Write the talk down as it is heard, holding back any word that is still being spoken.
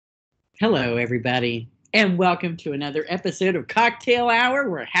Hello, everybody, and welcome to another episode of Cocktail Hour.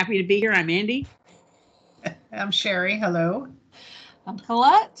 We're happy to be here. I'm Andy. I'm Sherry. Hello. I'm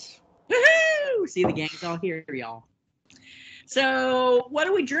Colette. Woohoo! See, the gang's all here, y'all. So, what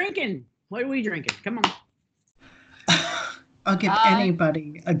are we drinking? Come on. I'll give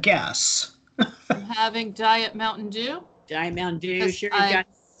anybody a guess. I'm having Diet Mountain Dew. Diet Mountain Dew. Sherry's got.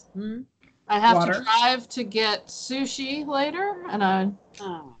 I have Water. to drive to get sushi later, and I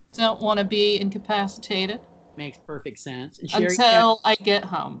don't want to be incapacitated. Makes perfect sense. And Until I get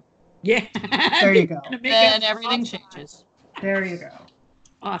home. Yeah. There you go. Then everything changes. There you go.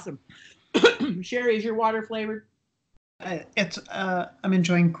 Awesome. Sherry, is your water flavored? I'm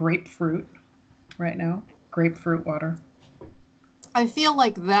enjoying grapefruit right now. Grapefruit water. I feel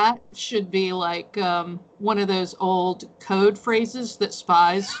like that should be like one of those old code phrases that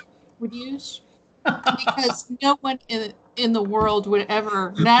spies would use. Because no one in the world would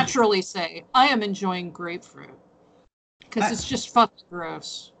ever naturally say, I am enjoying grapefruit. Because it's just fucking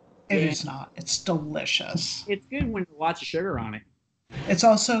gross. It is not. It's delicious. It's good when there's lots of sugar on it. It's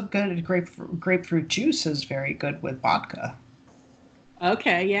also good. Grapefruit juice is very good with vodka.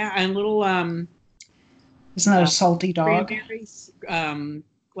 Okay, yeah. And a little Isn't that a salty dog? Cranberries,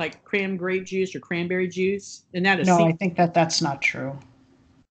 like grape juice or cranberry juice. Isn't that No, I think that's not true.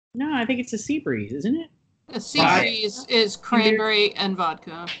 No, I think it's a sea breeze, isn't it? A sea breeze is cranberry and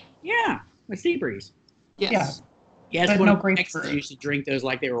vodka. Yeah, a sea breeze. Yes. Yes, but one no of my exes grapefruit. used to drink those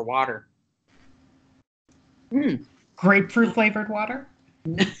like they were water. Grapefruit flavored water?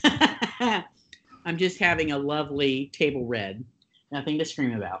 I'm just having a lovely table red. Nothing to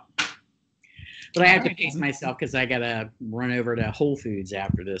scream about. But I have to pace myself because I got to run over to Whole Foods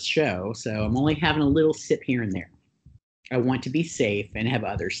after this show. So I'm only having a little sip here and there. I want to be safe and have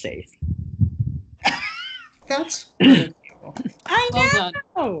others safe. That's good. I know. Well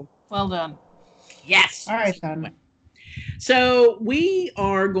done. Well done. Yes. All right, then. So we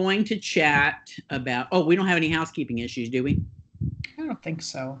are going to chat about... Oh, we don't have any housekeeping issues, do we? I don't think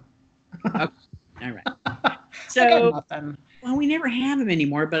so. Okay. All right. I So, got nothing. well, we never have them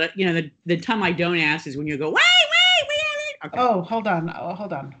anymore. But, you know, the time I don't ask is when you go, wait. Okay. Oh, hold on.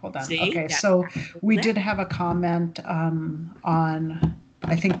 See? Okay, so we did have a comment on,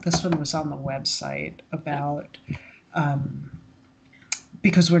 I think this one was on the website about,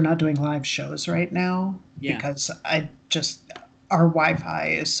 because we're not doing live shows right now, because our Wi-Fi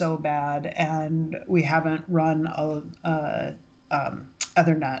is so bad and we haven't run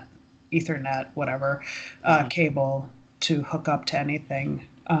Ethernet, whatever, cable to hook up to anything.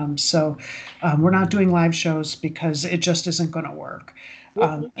 So we're not doing live shows because it just isn't going to work.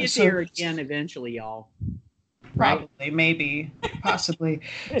 We'll get there again eventually, y'all. Probably, maybe, possibly.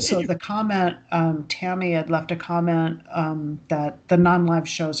 So the comment, Tammy had left a comment that the non-live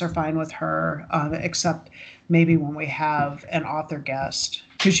shows are fine with her, except maybe when we have an author guest,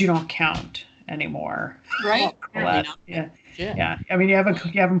 because you don't count anymore. Right? Yeah. I mean, you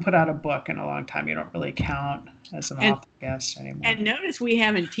haven't put out a book in a long time. You don't really count as an author guest anymore. And notice we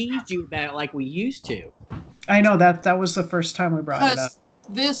haven't teased you about it like we used to. I know that was the first time we brought it up.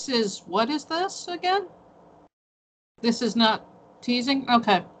 What is this again? This is not teasing?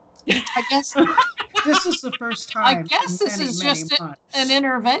 Okay. I guess this is the first time. I guess this is just an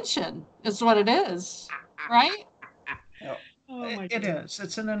intervention, is what it is. Right? Oh, it is.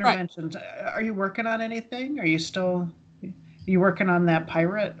 It's an intervention. Right. Are you working on anything? Are you working on that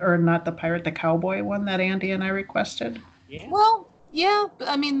pirate, or not the pirate, the cowboy one that Andy and I requested? Yeah. Well, yeah.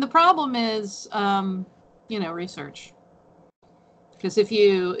 I mean, the problem is, research. Because if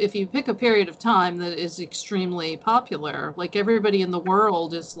you pick a period of time that is extremely popular, like everybody in the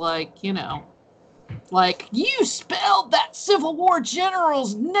world is like, like you spelled that Civil War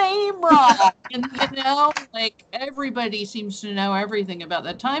general's name wrong, and like everybody seems to know everything about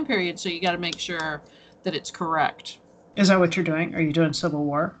that time period. So you got to make sure that it's correct. Is that what you're doing? Are you doing Civil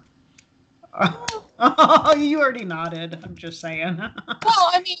War? Oh, you already nodded. I'm just saying.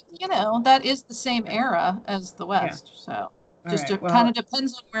 Well, I mean, that is the same era as the West, so. It kind of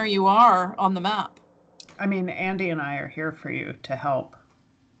depends on where you are on the map. I mean, Andy and I are here for you to help.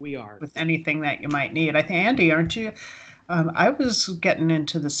 We are. With anything that you might need. I think, Andy, aren't you? I was getting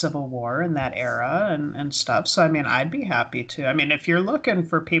into the Civil War in that era and stuff. So, I mean, I'd be happy to. I mean, if you're looking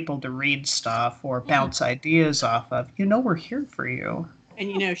for people to read stuff or bounce ideas off of, we're here for you.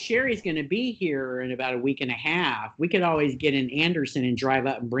 And, Sherry's going to be here in about a week and a half. We could always get in Anderson and drive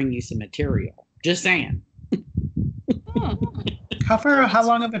up and bring you some material. Just saying. How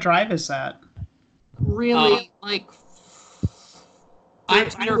long of a drive is that? Really,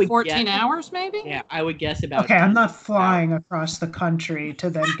 13 or 14 hours, maybe? Yeah, I would guess about. Okay, I'm not flying across the country to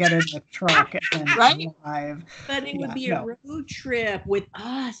then get in the truck and then Right? drive. But it would be a road trip with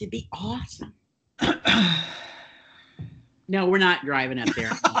us. It'd be awesome. No, we're not driving up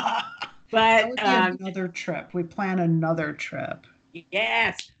there. But another trip. We plan another trip.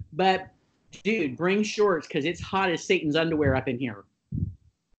 Yes, but dude, bring shorts because it's hot as Satan's underwear up in here.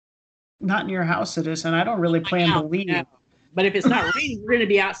 Not in your house, it isn't. I don't really plan to leave. No. But if it's not raining, we're going to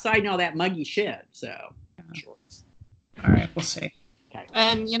be outside in all that muggy shit. So, shorts. All right, we'll see. Okay.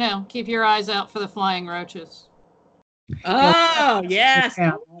 And keep your eyes out for the flying roaches. Oh yes.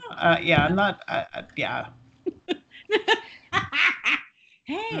 Yeah, I'm not. Yeah.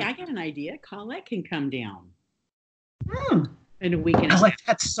 Hey, I got an idea. Colette can come down. Hmm. In a weekend.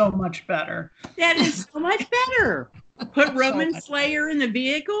 That's so much better. That is so much better. Put Roman Slayer in the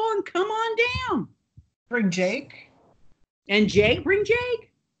vehicle and come on down. Bring Jake. And Jake, bring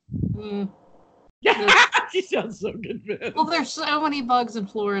Jake. She sounds so convinced. Well, there's so many bugs in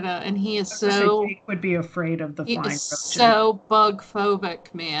Florida, and he is so. Jake would be afraid of the flying roaches. So bug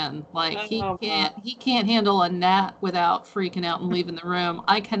phobic, man. Like he can't handle a gnat without freaking out and leaving the room.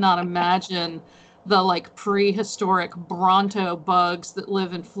 I cannot imagine the prehistoric Bronto bugs that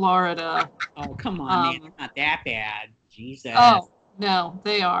live in Florida. Oh, come on, man. It's not that bad. Jesus. Oh, no,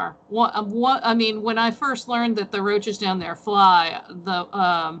 they are. I mean, when I first learned that the roaches down there fly,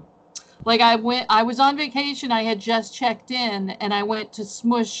 I was on vacation, I had just checked in, and I went to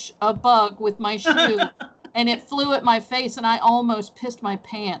smush a bug with my shoe, and it flew at my face, and I almost pissed my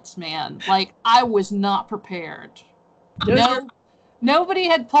pants, man. I was not prepared. Nobody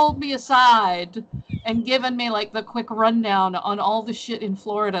had pulled me aside and given me the quick rundown on all the shit in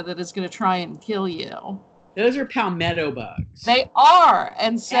Florida that is going to try and kill you. Those are palmetto bugs. They are.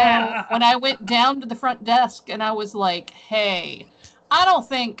 And so when I went down to the front desk and I was like, hey, I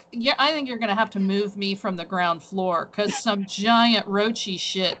think you're going to have to move me from the ground floor because some giant roachy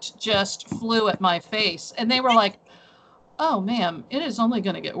shit just flew at my face. And they were like, oh, ma'am, it is only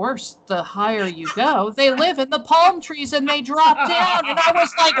going to get worse the higher you go. They live in the palm trees and they drop down. And I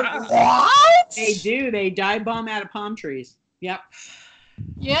was like, what? They do. They dive bomb out of palm trees. Yep.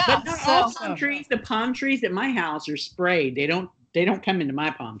 Yeah. But not all palm trees. The palm trees at my house are sprayed. They don't come into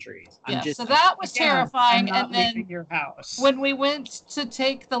my palm trees. So that was terrifying. I'm not and then leaving your house. When we went to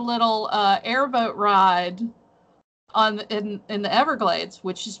take the little airboat ride in the Everglades,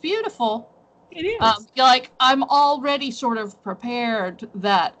 which is beautiful. It is. I'm already sort of prepared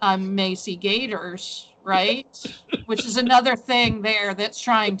that I may see gators, right? Which is another thing there that's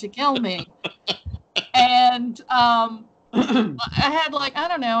trying to kill me. And I had I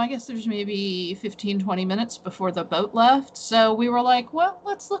don't know, I guess there's maybe 15, 20 minutes before the boat left. So we were like, well,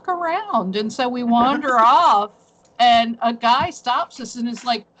 let's look around. And so we wander off and a guy stops us and is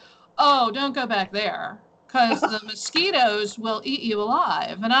like, oh, don't go back there because the mosquitoes will eat you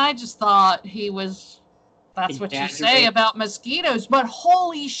alive. And I just thought that's what you say about mosquitoes, but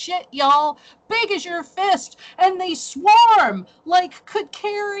holy shit, y'all, big as your fist, and they swarm, could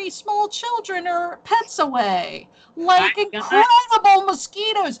carry small children or pets away, incredible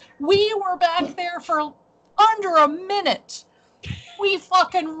mosquitoes. We were back there for under a minute. We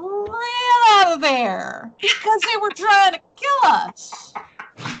fucking ran out of there because they were trying to kill us.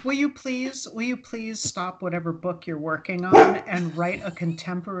 Will you please stop whatever book you're working on and write a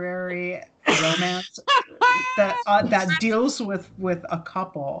contemporary romance that deals with a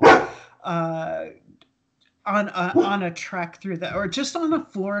couple on a trek through or just on a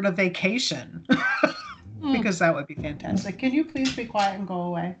Florida vacation because that would be fantastic. Can you please be quiet and go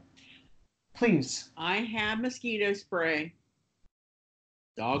away? Please. I have mosquito spray.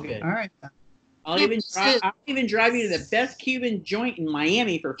 It's all good. All right. I'll even drive you to the best Cuban joint in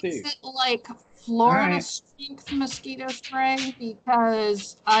Miami for food. Is it Florida strength mosquito spray?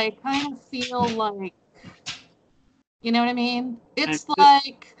 Because I kind of feel you know what I mean? It's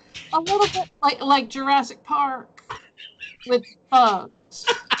a little bit like Jurassic Park with bugs.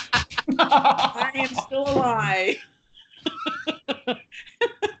 I am still alive.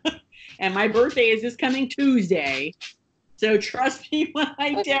 And my birthday is this coming Tuesday. So trust me when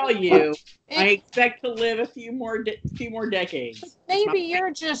I tell you, I expect to live a few more decades. Maybe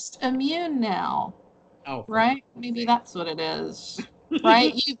you're just immune now. Oh, right? Maybe that's what it is.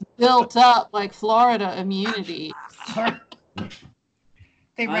 Right? You've built up Florida immunity.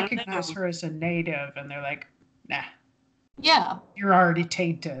 They recognize her as a native and they're like, nah. Yeah. You're already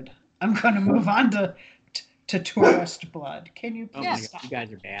tainted. I'm going to move on to tourist blood. Can you please stop? You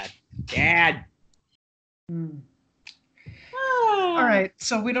guys are bad. Bad. All right,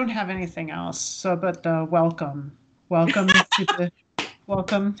 so we don't have anything else. But welcome to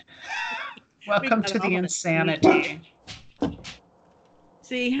Welcome got to all the of it. insanity.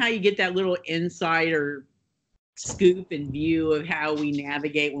 See how you get that little insider scoop and view of how we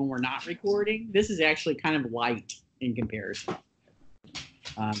navigate when we're not recording? This is actually kind of light in comparison.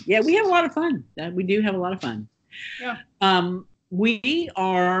 Yeah, we have a lot of fun. We do have a lot of fun. Yeah. We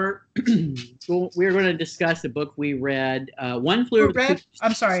are we're going to discuss a book we read. One Flew Who Over the read? Cuckoo's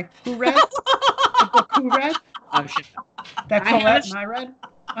I'm sorry. Who read? The book who read? Oh, shut up. That Colette and I read?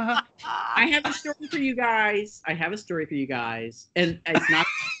 Uh-huh. I have a story for you guys. And it's not.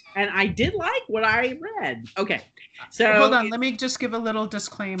 And I did like what I read. Okay, so Hold on. Let me just give a little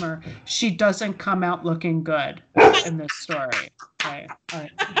disclaimer. She doesn't come out looking good in this story. Okay. All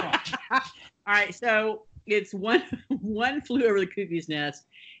right. All right. So it's one Flew Over the Cuckoo's Nest,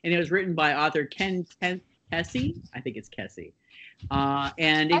 and it was written by author Ken Kesey. I think it's Kesey.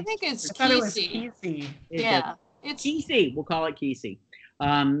 And I think it's I thought it was Kesey. Kesey. Yeah, it's Kesey. We'll call it Kesey.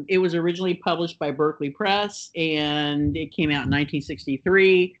 It was originally published by Berkeley Press, and it came out in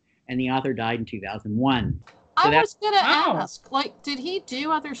 1963, and the author died in 2001. So I was going to Wow. ask, like, did he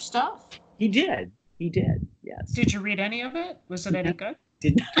do other stuff? He did. Yes. Did you read any of it? Was it any good?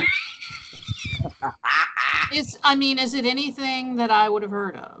 Did not. Is it anything that I would have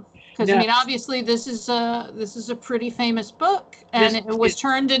heard of? Because No. obviously this is a pretty famous book, and it was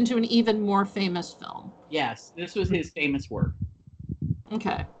turned into an even more famous film. Yes, this was his famous work.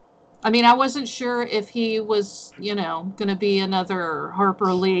 Okay. I wasn't sure if he was, going to be another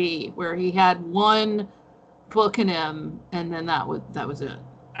Harper Lee, where he had one book in him, and then that was it.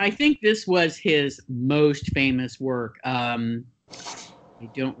 I think this was his most famous work. I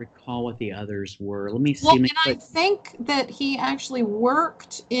don't recall what the others were. Let me see. Well, and I think that he actually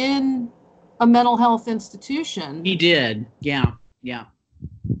worked in a mental health institution. He did. Yeah,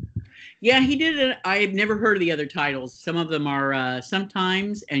 he did it. I've never heard of the other titles. Some of them are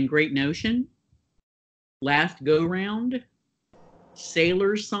Sometimes and Great Notion, Last Go Round,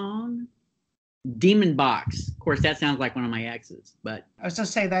 Sailor's Song, Demon Box. Of course, that sounds like one of my exes, but I was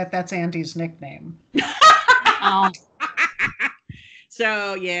just say that's Andy's nickname.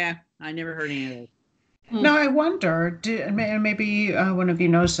 So yeah, I never heard any of those. No, I wonder. Maybe one of you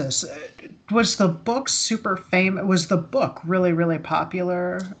knows this. Was the book super famous? Was the book really, really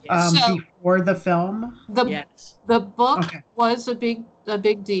popular before the film? Yes. The book was a big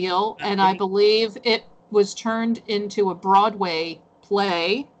deal, and I believe it was turned into a Broadway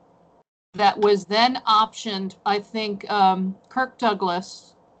play that was then optioned. I think Kirk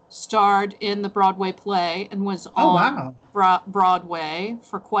Douglas starred in the Broadway play and was on Broadway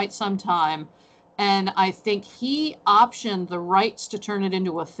for quite some time. And I think he optioned the rights to turn it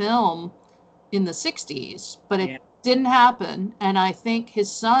into a film in the 60s, but it didn't happen. And I think his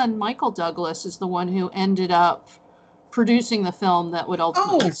son, Michael Douglas, is the one who ended up producing the film that would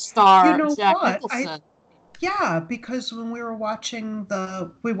ultimately star Jack Nicholson. Because when we were watching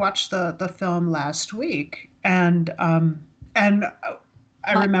we watched the film last week, and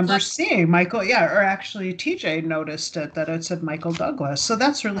I remember seeing Michael, or actually TJ noticed that it said Michael Douglas. So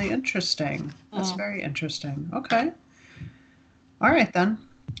that's really interesting. That's very interesting. Okay. All right, then.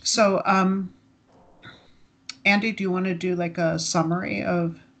 So, Andy, do you want to do like a summary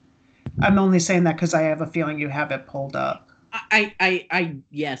of, I'm only saying that because I have a feeling you have it pulled up.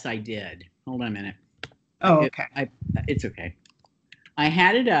 Yes, I did. Hold on a minute. Oh, okay. It's okay. I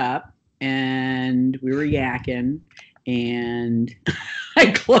had it up and we were yakking and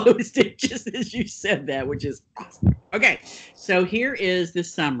I closed it just as you said that, which is awesome. Okay, so here is the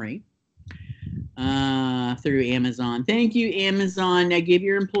summary through Amazon. Thank you, Amazon. Now give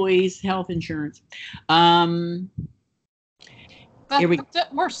your employees health insurance. We're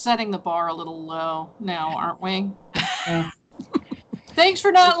setting the bar a little low now, aren't we? Thanks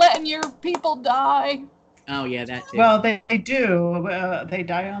for not letting your people die. Oh, yeah, that too. Well, they do. They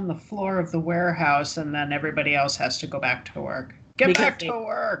die on the floor of the warehouse, and then everybody else has to go back to work. Get back to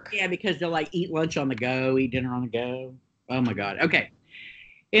work. Yeah, because they'll like eat lunch on the go, eat dinner on the go. Oh, my God. Okay.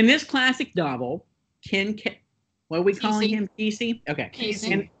 In this classic novel, what are we calling him? Kesey? Okay.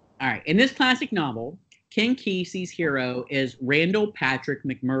 Kesey. All right. In this classic novel, Ken Kesey's hero is Randall Patrick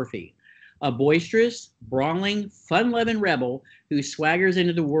McMurphy, a boisterous, brawling, fun-loving rebel who swaggers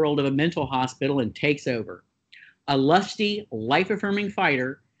into the world of a mental hospital and takes over. A lusty, life-affirming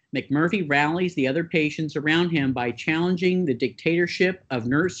fighter, McMurphy rallies the other patients around him by challenging the dictatorship of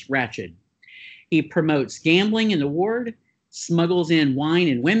Nurse Ratched. He promotes gambling in the ward, smuggles in wine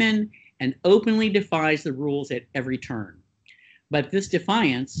and women, and openly defies the rules at every turn. But this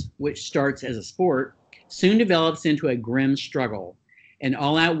defiance, which starts as a sport, soon develops into a grim struggle, an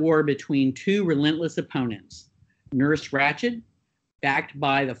all-out war between two relentless opponents, Nurse Ratched, backed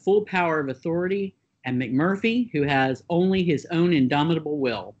by the full power of authority, and McMurphy, who has only his own indomitable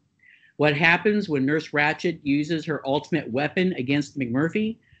will. What happens when Nurse Ratched uses her ultimate weapon against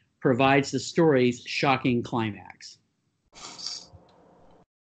McMurphy provides the story's shocking climax.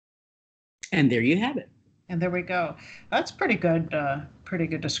 And there you have it. And there we go. That's pretty good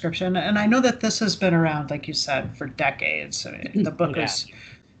description. And I know that this has been around, like you said, for decades. I mean, the book is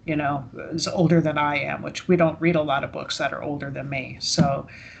older than I am, which we don't read a lot of books that are older than me. So,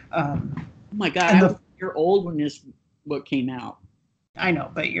 oh my God, you're old when this book came out. I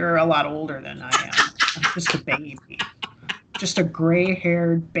know, but you're a lot older than I am. I'm just a baby, just a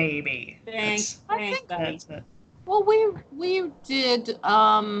gray-haired baby. Thanks. That's it. Well, we did.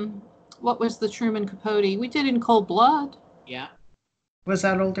 What was the Truman Capote? We did In Cold Blood. Yeah. Was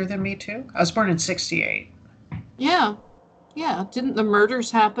that older than me too? I was born in '68. Yeah. Didn't the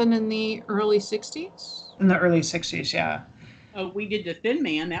murders happen in the early '60s? In the early '60s, yeah. Oh, we did The Thin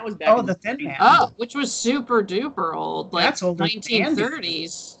Man. That was back. The Thin Man. Oh, which was super duper old, like that's older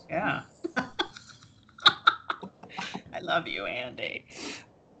 1930s. Yeah. I love you, Andy.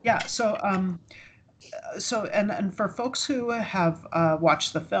 Yeah. So and for folks who have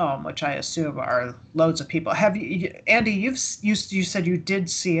watched the film, which I assume are loads of people, have you, Andy? You said you did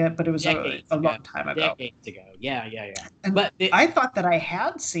see it, but it was a long time ago. Decades ago. Yeah. And I thought that I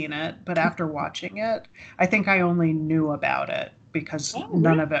had seen it, but after watching it, I think I only knew about it because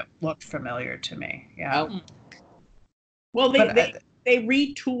none of it looked familiar to me. Yeah. Oh. Well, they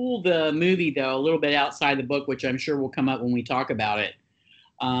retooled the movie though a little bit outside the book, which I'm sure will come up when we talk about it.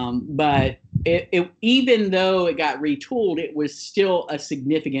 But it even though it got retooled, it was still a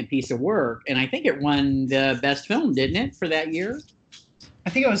significant piece of work, and I think it won the best film, didn't it, for that year?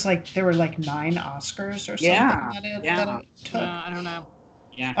 I think it was like there were like 9 Oscars or something. That it took. I don't know.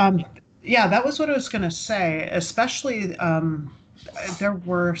 Yeah. Yeah, that was what I was going to say. Especially, there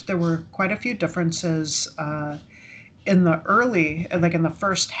were quite a few differences in the early, like in the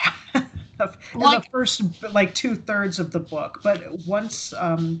first half. In the first 2/3 of the book, but once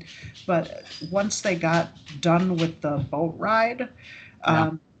they got done with the boat ride,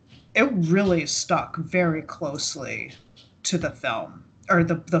 it really stuck very closely to the film, or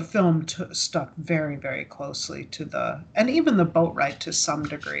the film stuck very, very closely to and even the boat ride to some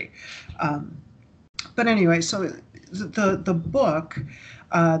degree. But anyway, so the book.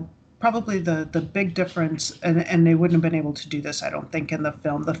 Probably the big difference, and they wouldn't have been able to do this, I don't think, in the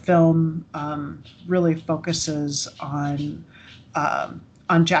film. The film really focuses on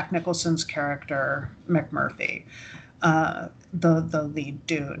Jack Nicholson's character, McMurphy, the lead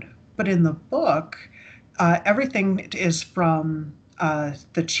dude. But in the book, everything is from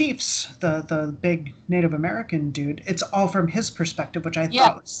the chief's, the big Native American dude. It's all from his perspective, which I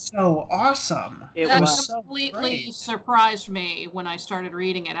thought was so awesome. That completely surprised me when I started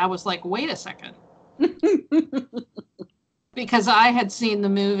reading it. I was like, wait a second. Because I had seen the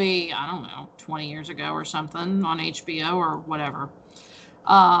movie, I don't know, 20 years ago or something on HBO or whatever.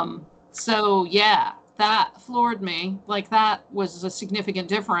 So yeah, that floored me. Like, that was a significant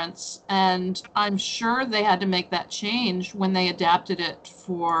difference, and I'm sure they had to make that change when they adapted it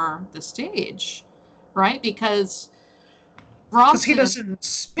for the stage, right? Because he doesn't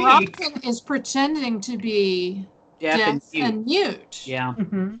speak. Robson is pretending to be deaf and mute. Yeah.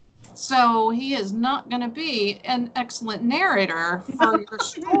 Mm-hmm. So he is not going to be an excellent narrator for your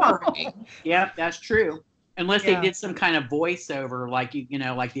story. Yeah, that's true. Unless they did some kind of voiceover, like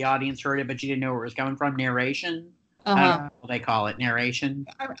like the audience heard it, but you didn't know where it was coming from. Narration. I don't know what they call it. Narration.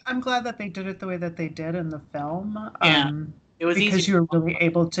 I'm glad that they did it the way that they did in the film. It was because you were really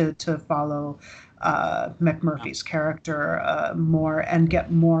able to follow McMurphy's character more and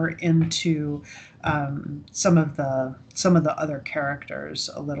get more into some of the other characters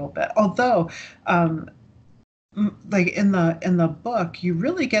a little bit. Although, like in the book, you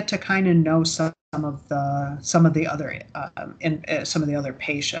really get to kind of know some of the other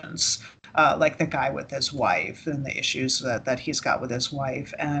patients, like the guy with his wife and the issues that he's got with his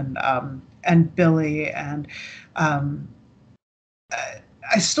wife, and Billy, and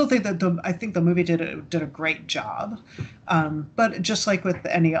I still think that the movie did a great job, but just like with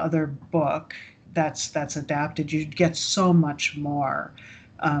any other book that's adapted, you get so much more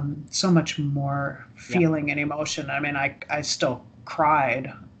feeling and emotion. I mean, I still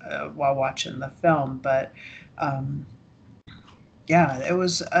cried while watching the film, but it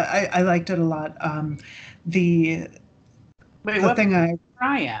was I liked it a lot. The thing I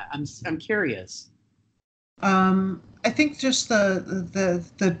cry at, I'm curious. I think just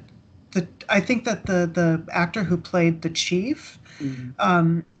the I think that the actor who played the chief,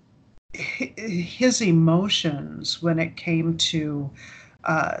 his emotions when it came to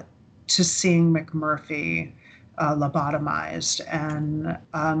seeing McMurphy lobotomized and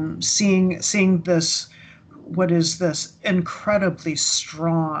seeing this, what is this incredibly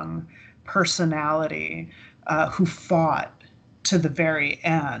strong personality who fought to the very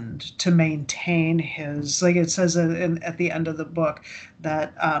end to maintain his, like it says at the end of the book,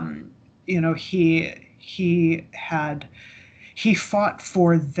 that he fought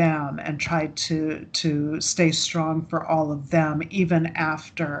for them and tried to stay strong for all of them, even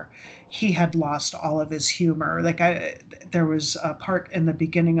after he had lost all of his humor. There was a part in the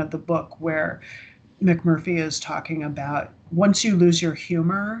beginning of the book where McMurphy is talking about, once you lose your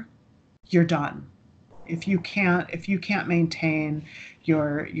humor, you're done. If you can't maintain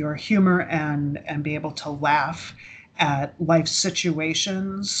your humor and be able to laugh at life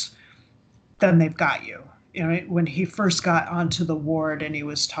situations, then they've got you. When he first got onto the ward and he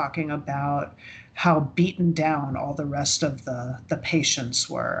was talking about how beaten down all the rest of the patients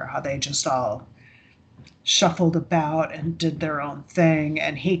were, how they just all shuffled about and did their own thing.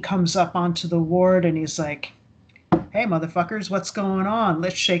 And he comes up onto the ward and he's like, hey, motherfuckers, what's going on?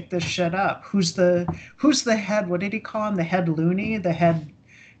 Let's shake this shit up. Who's the head? What did he call him? The head loony? The head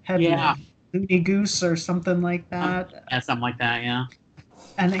Yeah. loony goose or something like that? Yeah, something like that, yeah.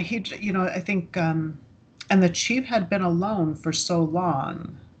 And I think, and the chief had been alone for so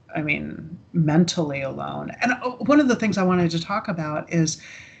long. I mean, mentally alone. And one of the things I wanted to talk about is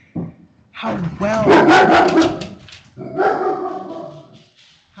how well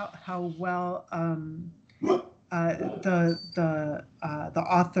the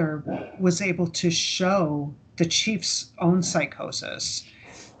author was able to show the chief's own psychosis,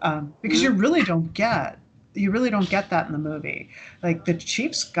 because you really don't get that in the movie. Like, the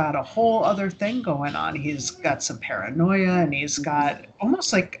chief's got a whole other thing going on. He's got some paranoia, and he's got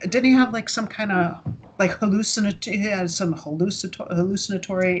almost like, didn't he have like some kind of like hallucinatory? He had some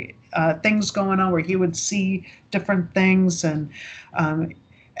hallucinatory things going on where he would see different things, and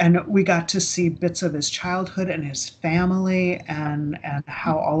we got to see bits of his childhood and his family, and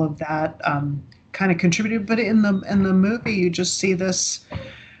how all of that kind of contributed. But in the movie, you just see this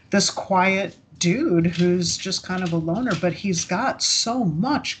quiet dude who's just kind of a loner, but he's got so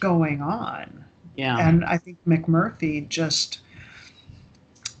much going on. Yeah. And I think McMurphy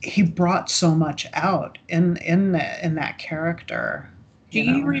he brought so much out in that character. Do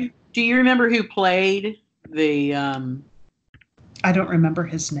you remember who played the I don't remember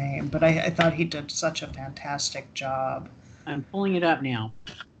his name, but I thought he did such a fantastic job. I'm pulling it up now.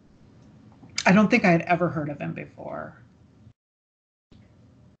 I don't think I had ever heard of him before.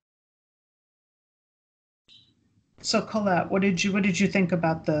 So Colette, what did you think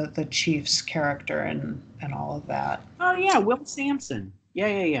about the chief's character and all of that? Oh yeah, Will Sampson.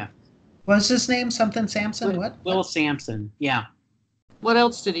 Yeah. Was his name something Sampson? What? Will Sampson. Yeah. What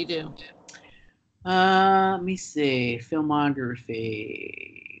else did he do? Let me see.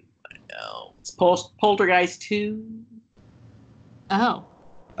 Filmography. What else? Poltergeist 2. Oh.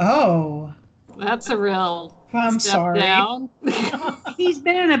 That's a real I'm step sorry. down. He's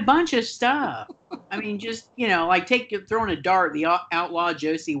been in a bunch of stuff. I mean, just, like throwing a dart, the outlaw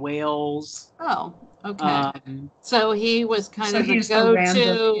Josie Wales. Oh, okay. So he was kind of the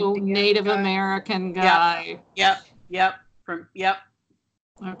go-to Native American guy. Yep.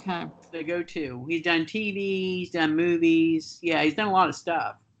 Okay. The go-to. He's done TV, he's done movies. Yeah, he's done a lot of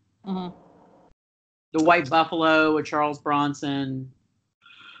stuff. Mm-hmm. The White Buffalo with Charles Bronson.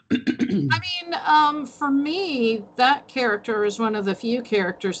 I mean, for me, that character is one of the few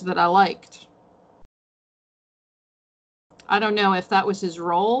characters that I liked. I don't know if that was his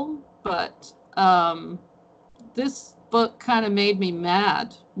role, but this book kind of made me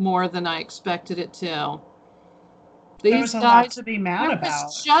mad more than I expected it to. There was a lot to be mad about. There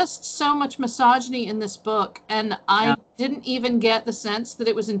was just so much misogyny in this book, and I didn't even get the sense that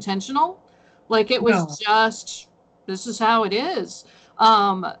it was intentional. Like, it was just, this is how it is.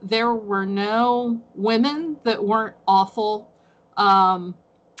 There were no women that weren't awful. I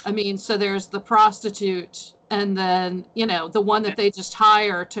mean, so there's the prostitute, and then, the one that they just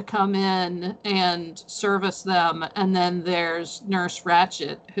hire to come in and service them. And then there's Nurse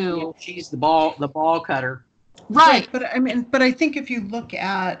Ratched, who... she's the ball cutter. Right. But I think if you look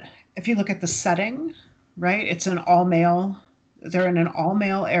at the setting, right, it's an all-male. They're in an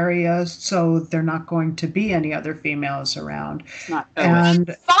all-male area, so they're not going to be any other females around. It's not fine,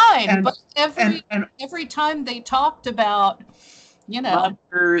 but every time they talked about,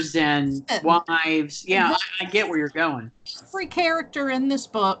 mothers and wives. Yeah, I get where you're going. Every character in this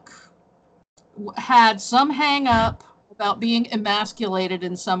book had some hang up about being emasculated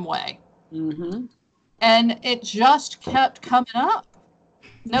in some way. Mm-hmm. And it just kept coming up.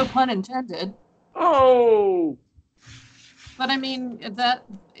 No pun intended. Oh. But I mean,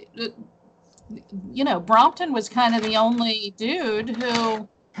 Brompton was kind of the only dude who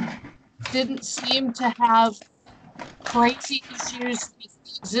didn't seem to have crazy issues with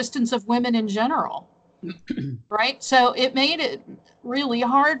the existence of women in general. Right? So it made it really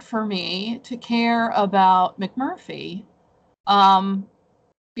hard for me to care about McMurphy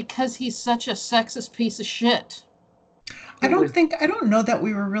because he's such a sexist piece of shit. I don't know that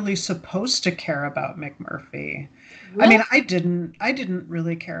we were really supposed to care about McMurphy. Really? I mean, I didn't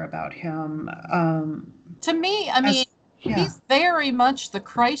really care about him. To me, I mean, he's very much the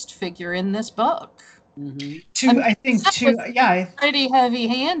Christ figure in this book. Mm-hmm. I think too, yeah. Pretty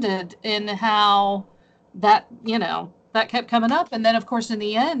heavy-handed in how that kept coming up, and then of course in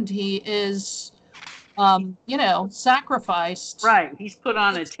the end he is, sacrificed. Right, he's put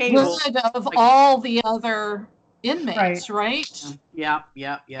on a table of all the other inmates, right? Yeah.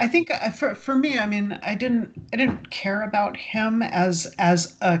 I think for me, I mean, I didn't care about him as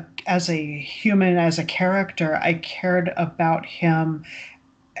a human, as a character. I cared about him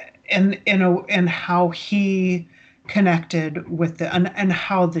in how he connected with and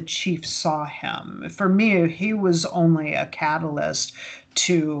how the chief saw him. For me, he was only a catalyst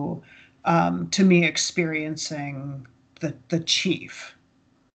to me experiencing the chief.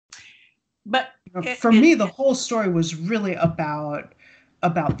 But for me, the whole story was really about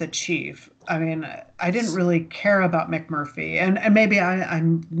the chief. I mean, I didn't really care about McMurphy, and maybe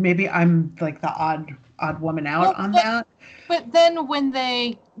I'm like the odd woman out on that. But then when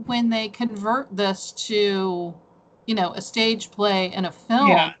they convert this to, a stage play and a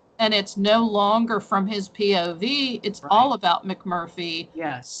film, and it's no longer from his POV, it's all about McMurphy.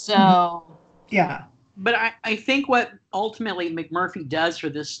 Yes. So. Yeah. But I think what ultimately McMurphy does for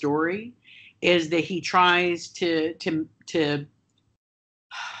this story is that he tries to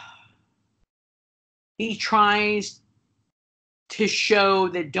show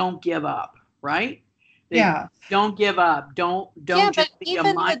that don't give up, right? That don't give up. Don't just be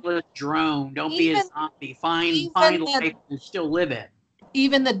a mindless drone. Don't be a zombie. Find life and still live it.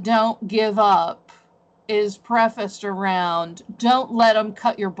 Even the don't give up is prefaced around don't let them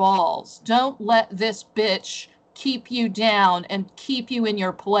cut your balls. Don't let this bitch keep you down and keep you in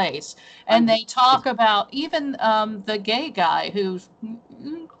your place. And they talk about even the gay guy who's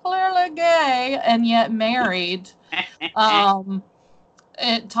clearly gay and yet married.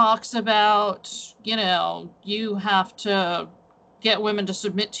 It talks about, you have to get women to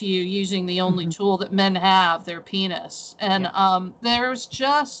submit to you using the only tool that men have, their penis. And there's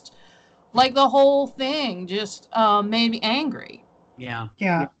just like the whole thing just made me angry. Yeah.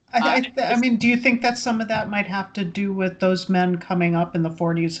 I mean, do you think that some of that might have to do with those men coming up in the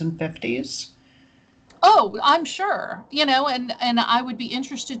 40s and 50s? Oh, I'm sure. And I would be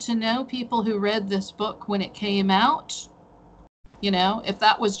interested to know people who read this book when it came out. If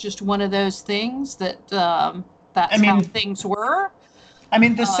that was just one of those things that that's how things were. I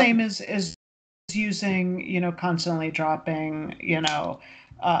mean, the same as using, constantly dropping,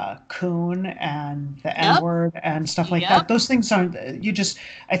 coon and the N-word and stuff like that. Those things aren't,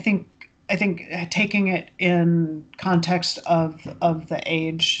 I think taking it in context of the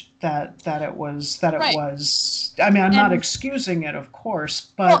age that it was, I mean, I'm not excusing it, of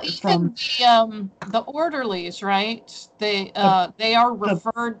course, but even the orderlies, right? They are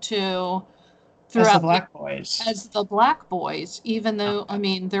referred to throughout as the black boys. As the black boys, even though, I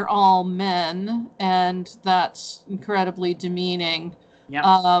mean, they're all men, and that's incredibly demeaning.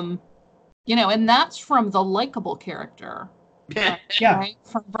 Yeah. And that's from the likable character. Right?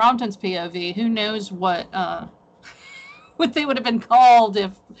 From Brompton's POV, who knows what they would have been called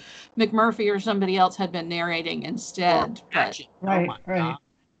if McMurphy or somebody else had been narrating instead. Right.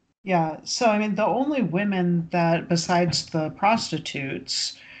 Yeah. So I mean, the only women that, besides the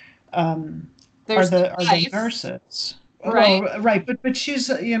prostitutes, are the nurses. Right. Well, right. But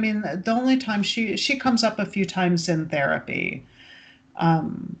she's, I mean, the only time she comes up a few times in therapy,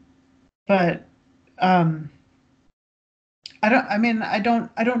 but. I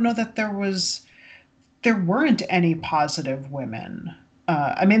don't know that there weren't any positive women.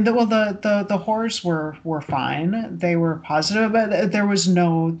 I mean, the whores were fine. They were positive, but they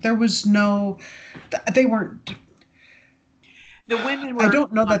weren't. The women were. I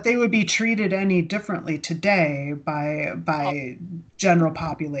don't know that they would be treated any differently today by general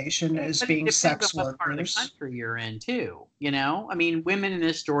population as being sex workers. Part of the country you're in too. I mean, women in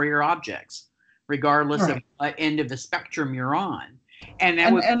this story are objects, regardless of what end of the spectrum you're on. And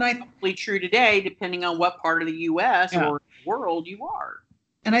that would and be I probably true today, depending on what part of the U.S. yeah. or world you are.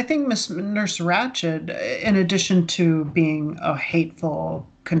 And I think Miss Nurse Ratched, in addition to being a hateful,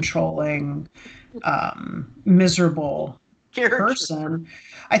 controlling, miserable Character. person,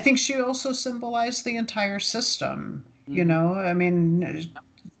 I think she also symbolized the entire system. You Mhm. know, I mean,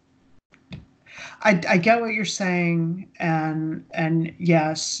 I get what you're saying, and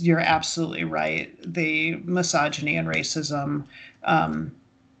yes, you're absolutely right. The misogyny and racism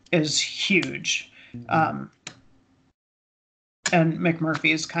is huge. Mhm. Um, and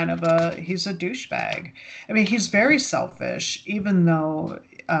McMurphy is kind of he's a douchebag. I mean, he's very selfish, even though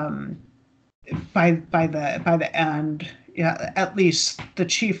by the end, yeah, at least the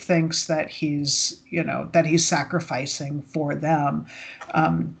chief thinks that he's sacrificing for them.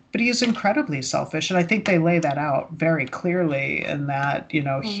 But he is incredibly selfish, and I think they lay that out very clearly in that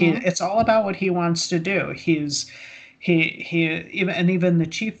it's all about what he wants to do. Even the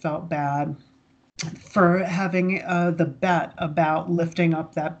chief felt bad for having the bet about lifting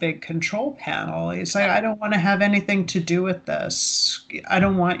up that big control panel. He's like, I don't want to have anything to do with this. I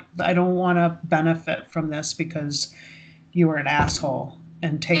don't want to benefit from this because you were an asshole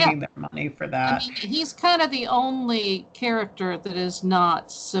and taking their money for I that. mean, he's kind of the only character that is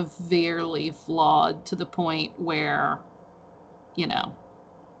not severely flawed to the point where,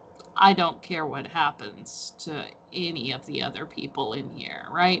 I don't care what happens to any of the other people in here,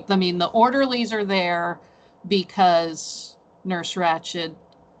 right? I mean, the orderlies are there because Nurse Ratched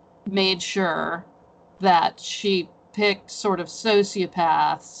made sure that she picked sort of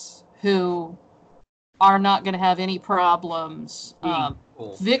sociopaths who are not going to have any problems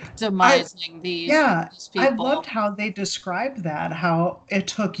victimizing these I people. loved how they described that, how it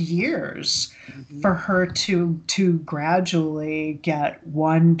took years Mhm. for her to gradually get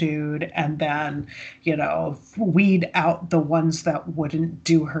one dude and then, weed out the ones that wouldn't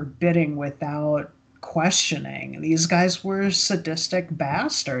do her bidding without questioning. These guys were sadistic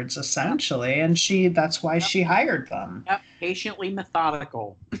bastards, essentially, and that's why she hired them. Yep. Patiently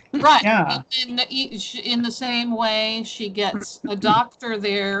methodical. Right. Yeah. In the same way, she gets a doctor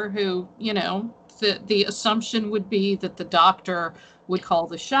there who, the assumption would be that the doctor would call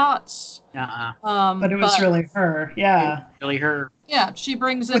the shots. But it was really her. Yeah. Really her. Yeah, she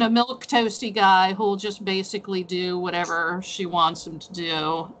brings in a milk toasty guy who'll just basically do whatever she wants him to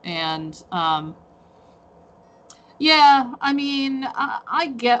do. And yeah, I mean,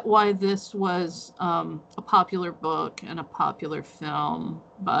 I get why this was a popular book and a popular film,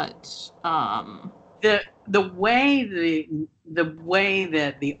 but the way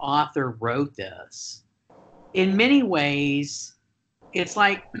that the author wrote this, in many ways, it's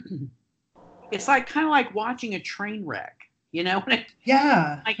like kind of like watching a train wreck. Yeah. Like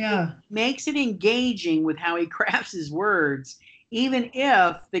Yeah. it makes it engaging with how he crafts his words, even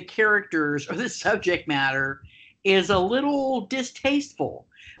if the characters or the subject matter is a little distasteful.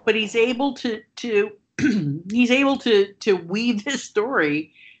 But he's able to to weave this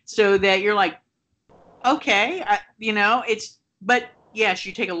story so that you're like, okay, but yes,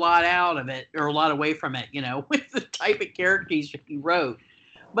 you take a lot out of it or a lot away from it, with the type of characters he wrote.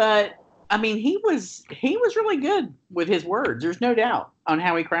 But I mean, he was really good with his words. There's no doubt on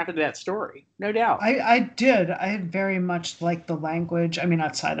how he crafted that story. No doubt. I did. I very much liked the language. I mean,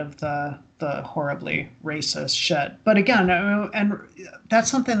 outside of the horribly racist shit. But again, and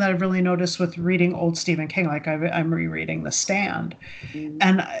that's something that I've really noticed with reading old Stephen King. Like I'm rereading The Stand,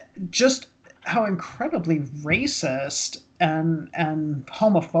 and just how incredibly racist and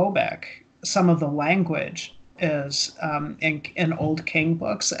homophobic some of the language is in old King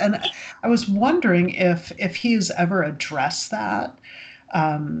books. And I was wondering if he's ever addressed that.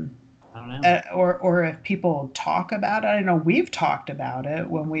 I don't know. Or if people talk about it. I know we've talked about it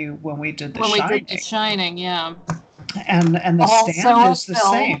when we did The Shining. We did The Shining, yeah. And The also Stand is the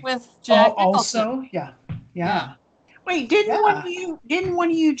same. With Jack also, yeah. Wait, didn't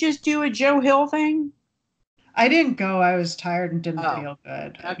one of you just do a Joe Hill thing? I didn't go. I was tired and didn't feel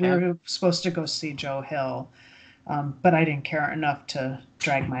good. Okay. We were supposed to go see Joe Hill, but I didn't care enough to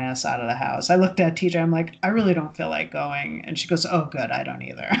drag my ass out of the house. I looked at TJ. I'm like, I really don't feel like going, and she goes, "Oh, good. I don't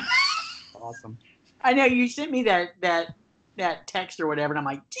either." Awesome. I know you sent me that text or whatever, and I'm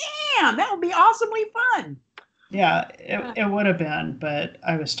like, damn, that would be awesomely fun. Yeah, it would have been, but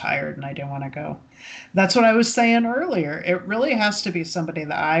I was tired and I didn't want to go. That's what I was saying earlier. It really has to be somebody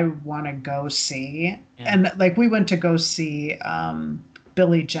that I want to go see. Yeah. And like we went to go see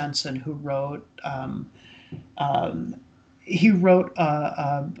Billy Jensen, who wrote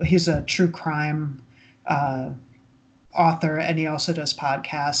he's a true crime author, and he also does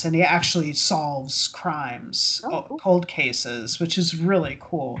podcasts, and he actually solves crimes, Cool. cold cases, which is really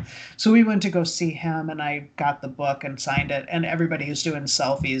cool. So we went to go see him, and I got the book and signed it, and everybody was doing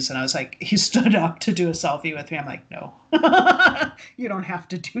selfies, and I was like, he stood up to do a selfie with me. I'm like, no, you don't have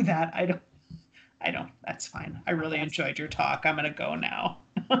to do that. I don't. That's fine. I really enjoyed your talk. I'm going to go now.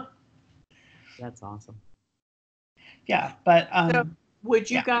 That's awesome. Yeah, but so would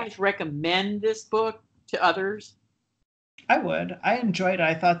you guys recommend this book to others? I would. I enjoyed it.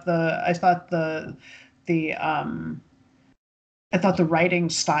 I thought the writing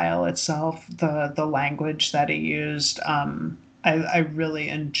style itself, the language that he used, I really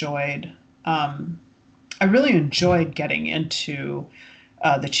enjoyed. I really enjoyed getting into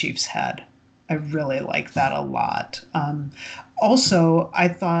the Chief's head. I really like that a lot. Also, I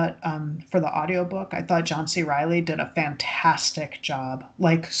thought for the audiobook, I thought John C. Reilly did a fantastic job,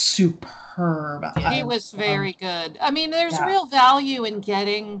 like superb. He was very good. I mean, there's real value in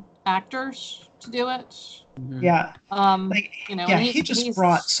getting actors to do it. Mm-hmm. Yeah. He just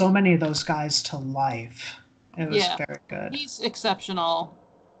brought so many of those guys to life. It was very good. He's exceptional.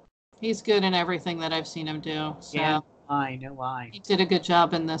 He's good in everything that I've seen him do. So. Yeah, no lie. He did a good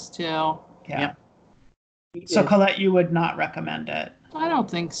job in this too. Yeah. Yep. So Colette, you would not recommend it? I don't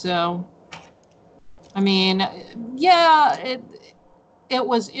think so. I mean, yeah, it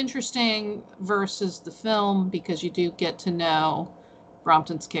was interesting versus the film because you do get to know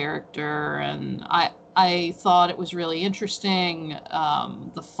Brompton's character, and I thought it was really interesting.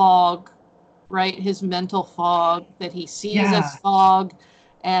 The fog, right? His mental fog that he sees as fog,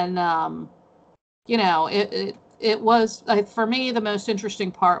 and it was, for me, the most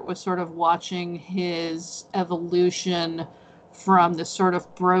interesting part was sort of watching his evolution from this sort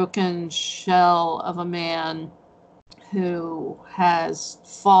of broken shell of a man who has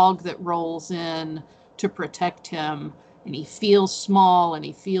fog that rolls in to protect him, and he feels small and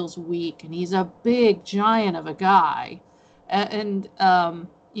he feels weak, and he's a big giant of a guy. And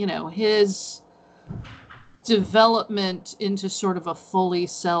his development into sort of a fully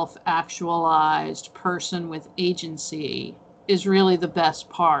self-actualized person with agency is really the best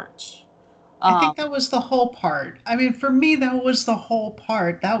part. I think that was the whole part. I mean, for me, that was the whole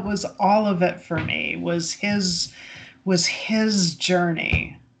part. That was all of it for me, was his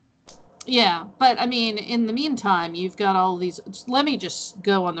journey. Yeah, but I mean, in the meantime, you've got all these. Let me just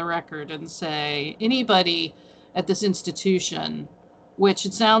go on the record and say, anybody at this institution, which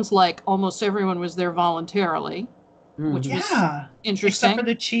it sounds like almost everyone was there voluntarily, which was interesting. Except for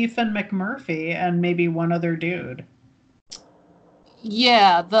the chief and McMurphy and maybe one other dude.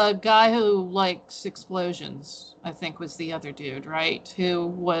 Yeah, the guy who likes explosions, I think, was the other dude, right? Who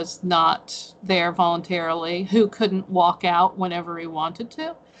was not there voluntarily, who couldn't walk out whenever he wanted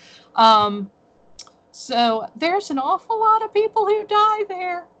to. So there's an awful lot of people who die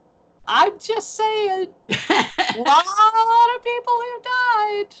there. I'm just saying. A lot of people who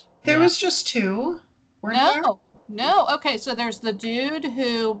died. There was just two, weren't there? No. Okay, so there's the dude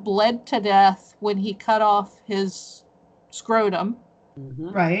who bled to death when he cut off his scrotum. Mm-hmm.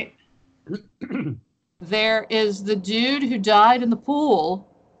 Right. There is the dude who died in the pool.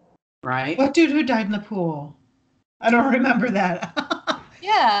 Right. What dude who died in the pool? I don't remember that.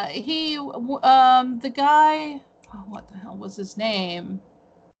 Yeah, he, the guy, what the hell was his name?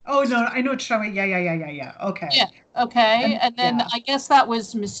 Oh, no, I know what you're talking about. Yeah. Okay. Yeah, okay. And then I guess that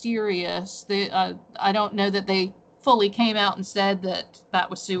was mysterious. I don't know that they fully came out and said that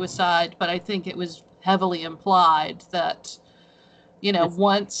was suicide, but I think it was heavily implied that,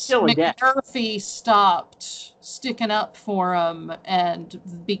 once McMurphy stopped sticking up for him and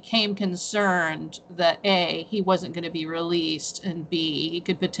became concerned that A, he wasn't going to be released, and B, he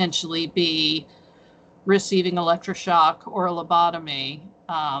could potentially be receiving electroshock or a lobotomy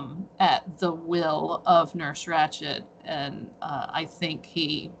at the will of Nurse Ratched. And I think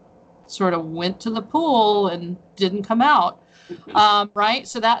he sort of went to the pool and didn't come out. Right?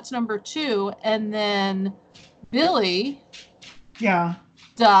 So that's number 2. And then Billy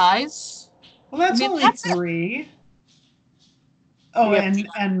dies. Well, that's only 3. Oh, and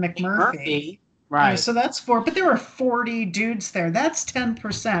McMurphy. Right. Oh, so that's 4. But there were 40 dudes there. That's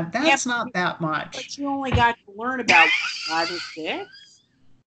 10%. That's not that much. But you only got to learn about 5 or 6.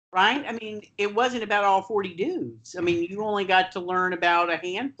 Right? I mean, it wasn't about all 40 dudes. I mean, you only got to learn about a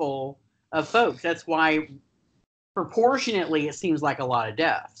handful of folks. That's why, proportionately, it seems like a lot of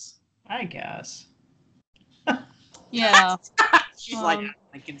deaths. I guess. Yeah. She's like,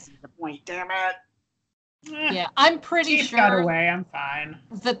 I can see the point, damn it. Yeah, I'm pretty Chief sure got away. I'm fine.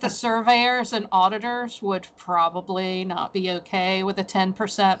 That the surveyors and auditors would probably not be okay with a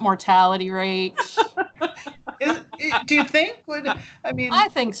 10% mortality rate. Do you think? I mean, I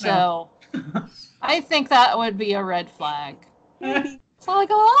think so. I think that would be a red flag. It's like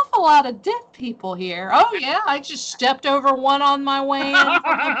an awful lot of deaf people here. Oh yeah, I just stepped over one on my way in from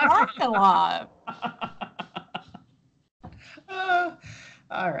the parking lot.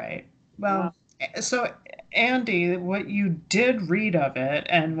 All right. Well, so Andy, what you did read of it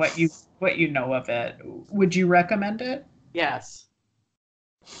and what you know of it, would you recommend it? Yes,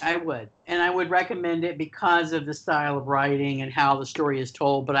 I would. And I would recommend it because of the style of writing and how the story is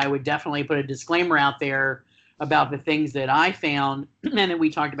told. But I would definitely put a disclaimer out there about the things that I found and that we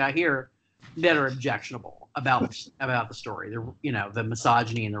talked about here that are objectionable about the story. The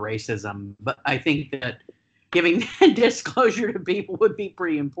misogyny and the racism. But I think that giving disclosure to people would be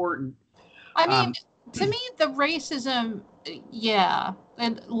pretty important. I mean, to me, the racism, yeah,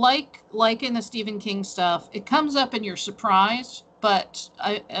 and like in the Stephen King stuff, it comes up and you're surprised. But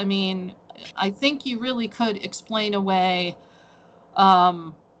I mean, I think you really could explain away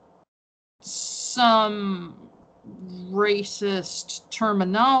some racist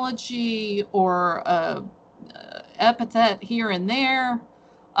terminology or epithet here and there,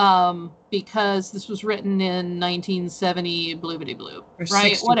 because this was written in 1970, bloobity blue,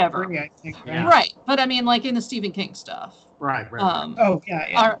 right? Whatever. I think, right. But I mean, like in the Stephen King stuff. Right.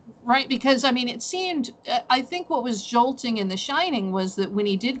 Right, because I mean, it seemed, I think what was jolting in The Shining was that when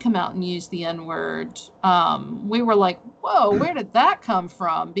he did come out and use the N-word, we were like, whoa, where did that come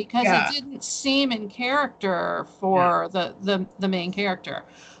from? Because it didn't seem in character for the main character.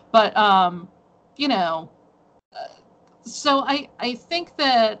 But, so I think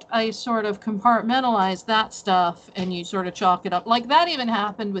that I sort of compartmentalized that stuff and you sort of chalk it up. Like that even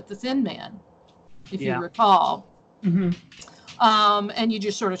happened with The Thin Man, if you recall. Mm-hmm. And you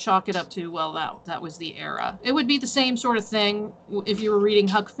just sort of chalk it up to, well, that was the era. It would be the same sort of thing if you were reading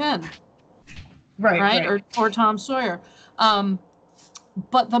Huck Finn, right? Or Tom Sawyer.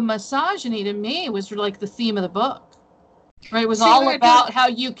 But the misogyny to me was like the theme of the book, right? It was all about how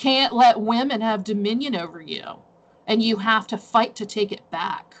you can't let women have dominion over you, and you have to fight to take it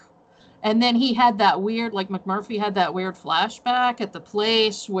back. And then he had that weird, like McMurphy had that weird flashback at the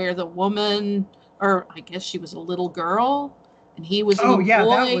place where the woman, or I guess she was a little girl, and he was a little boy.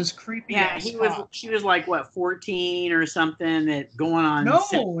 That was creepy. Yeah, she was like what, 14 or something, that going on.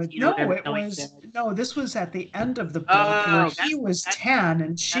 This was at the end of the book where he was 10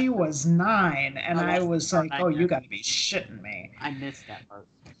 and she was 9, and I was like, you got to be shitting me. I missed that part.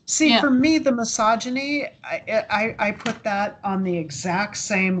 See, for me, the misogyny, I put that on the exact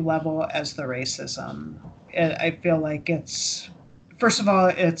same level as the racism. I feel like it's, first of all,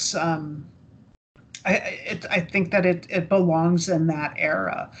 it's I think that it belongs in that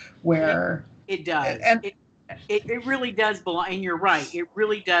era where it does, and it really does belong. And you're right, it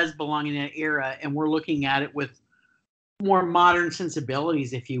really does belong in that era, and we're looking at it with more modern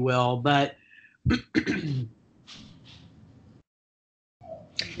sensibilities, if you will. But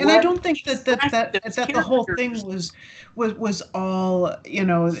and I don't think that the whole thing was all,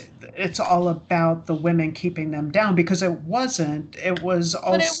 it's all about the women keeping them down, because it wasn't. It was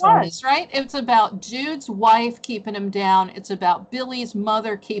also. But it was, right? It's about Jude's wife keeping him down. It's about Billy's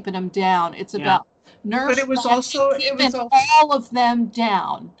mother keeping him down. It's about Nurse. But it was also keeping all of them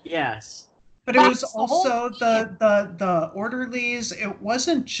down. Yes. But it was also the orderlies. It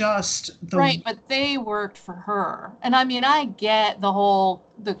wasn't just the right, but they worked for her. And I mean, I get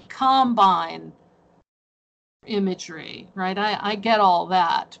the Combine imagery, right? I get all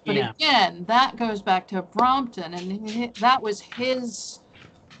that. But again, that goes back to Brompton, and that was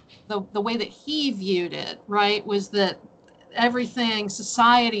the way that he viewed it, right? Was that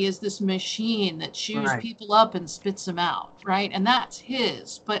society is this machine that chews people up and spits them out, right? And that's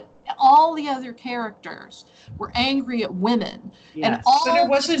his. But all the other characters were angry at women. Yes. But it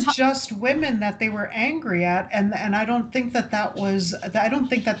wasn't just women that they were angry at, and I don't think that was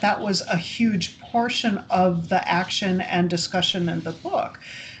a huge portion of the action and discussion in the book.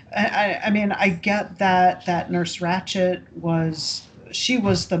 I mean, I get that Nurse Ratched was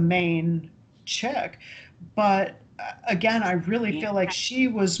the main chick, but again, I really feel like she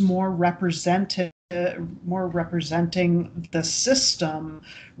was more representing the system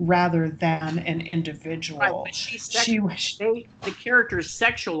rather than an individual. Right, but the characters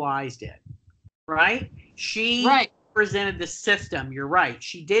sexualized it, right? She represented the system. You're right.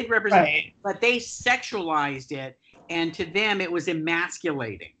 She did represent it, but they sexualized it, and to them it was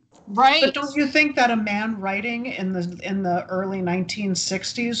emasculating. Right. But don't you think that a man writing in the early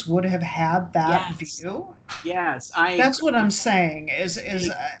 1960s would have had that view? Yes, that's what I'm saying. Is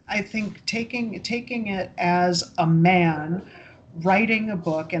I think taking it as a man writing a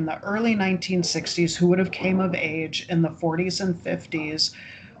book in the early 1960s, who would have came of age in the 40s and 50s,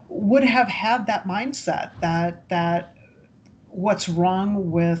 would have had that mindset that what's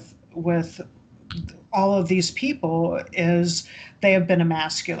wrong with all of these people is they have been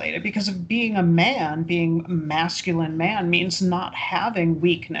emasculated, because of being a man, being a masculine man means not having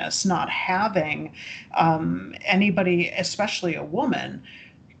weakness, not having anybody, especially a woman,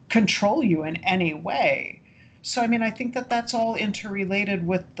 control you in any way. So I mean, I think that that's all interrelated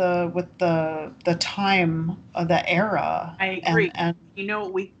with the time of the era. I agree. And you know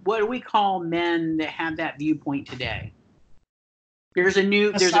what do we call men that have that viewpoint today? There's a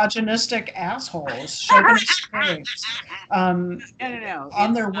misogynistic assholes, chauvinist pigs, no.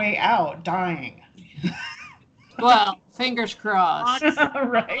 on their way out, dying. Well, fingers crossed.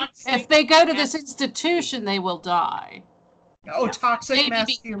 Right. If they go to this institution, they will die. Oh, toxic Maybe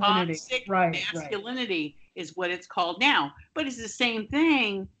masculinity. Toxic right. masculinity is what it's called now. But it's the same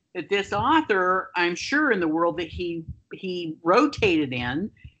thing that this author, I'm sure, in the world that he rotated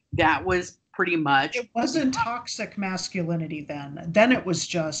in, that was pretty much. It wasn't toxic masculinity then. Then it was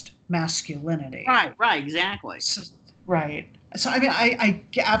just masculinity. Right, exactly. Right. So I mean, I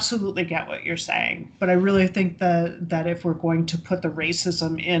absolutely get what you're saying, but I really think that if we're going to put the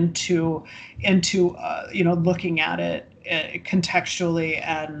racism into looking at it contextually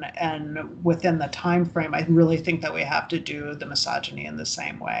and within the time frame, I really think that we have to do the misogyny in the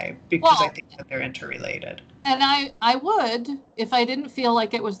same way, because I think that they're interrelated. And I would, if I didn't feel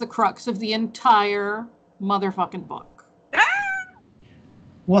like it was the crux of the entire motherfucking book.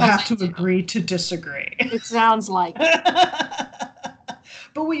 We'll have to agree to disagree. It sounds like it.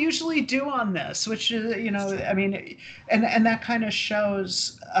 But we usually do on this, which is, I mean, and that kind of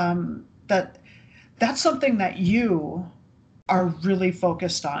shows that that's something that you are really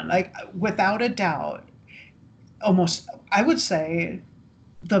focused on. Like, without a doubt, almost, I would say,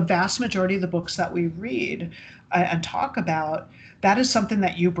 the vast majority of the books that we read and talk about, that is something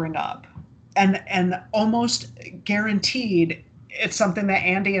that you bring up. And almost guaranteed, it's something that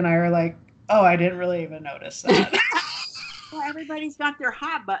Andy and I are like, oh, I didn't really even notice that. Well, everybody's got their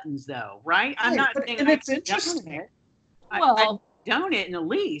hot buttons, though, right? I'm not saying it's interesting. I don't it in the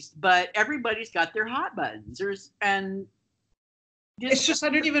least, but everybody's got their hot buttons. It's just I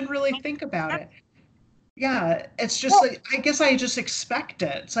didn't even really think about it. Yeah, it's just like, I guess I just expect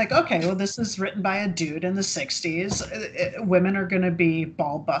it. It's like, okay, well, this is written by a dude in the 60s. Women are going to be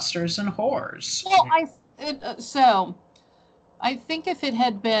ball busters and whores. Well, I think if it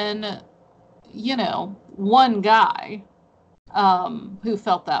had been, one guy who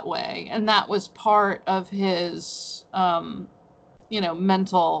felt that way, and that was part of his,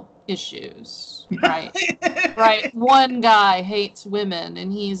 mental issues, right? Right. One guy hates women,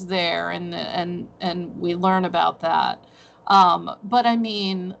 and he's there, and we learn about that. But I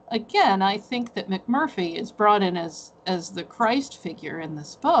mean, again, I think that McMurphy is brought in as the Christ figure in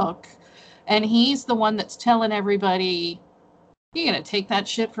this book, and he's the one that's telling everybody, "You're gonna take that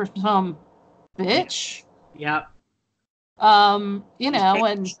shit for some bitch." Yep.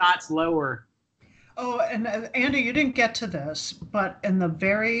 And shots lower. Oh, and Andy, you didn't get to this, but and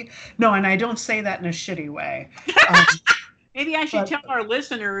I don't say that in a shitty way. Maybe I should tell our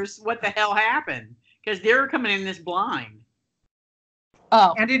listeners what the hell happened, because they're coming in this blind.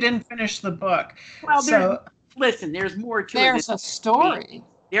 Oh, Andy didn't finish the book. Well, listen, there's more to it. There's a story.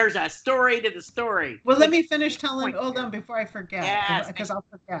 There's a story to the story. Well, let me finish telling. Hold on, before I forget, yes, because I'll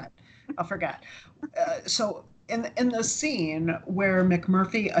forget. So in the scene where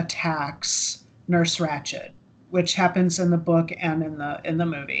McMurphy attacks Nurse Ratched, which happens in the book and in the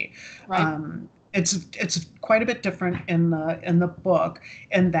movie, right. It's quite a bit different in the book,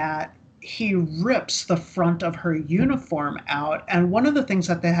 in that he rips the front of her uniform out, and one of the things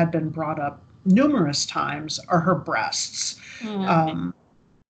that they had been brought up numerous times are her breasts. Mm-hmm.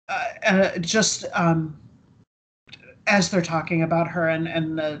 As they're talking about her, in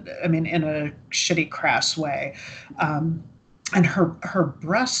a shitty, crass way, and her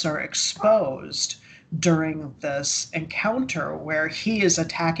breasts are exposed during this encounter where he is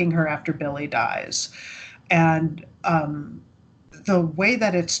attacking her after Billy dies, and the way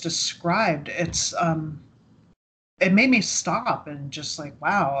that it's described, it made me stop and just like,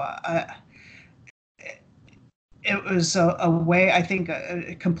 wow. It was a way, I think,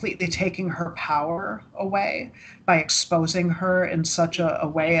 completely taking her power away by exposing her in such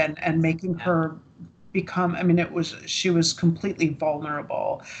a way and making her become, she was completely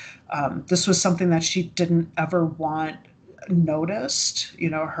vulnerable. This was something that she didn't ever want noticed,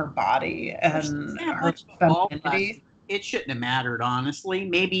 her body and her femininity. It shouldn't have mattered, honestly.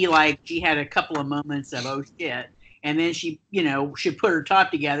 Maybe like she had a couple of moments of, oh shit, and then she, should put her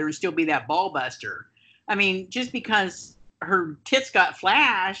top together and still be that ball buster. I mean, just because her tits got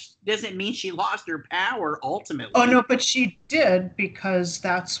flashed doesn't mean she lost her power ultimately. Oh no, but she did, because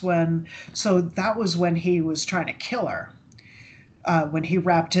that was when he was trying to kill her. When he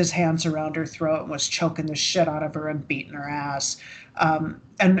wrapped his hands around her throat and was choking the shit out of her and beating her ass. And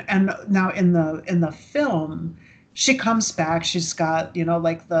now in the film, she comes back. She's got,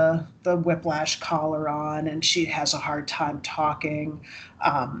 like the whiplash collar on, and she has a hard time talking.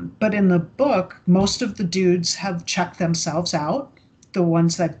 But in the book, most of the dudes have checked themselves out. The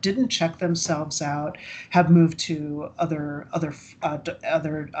ones that didn't check themselves out have moved to other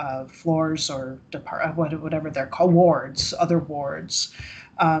floors or whatever they're called, wards, other wards,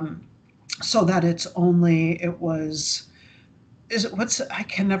 so that I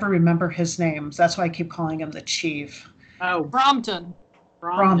can never remember his name. That's why I keep calling him the chief. Oh, Brompton.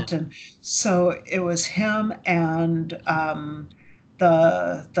 So it was him and the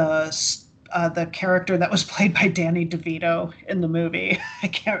character that was played by Danny DeVito in the movie. I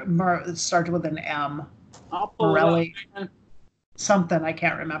can't remember. It started with an M. Morelli. Something I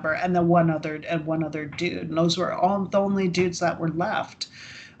can't remember. And then one other dude. And those were all the only dudes that were left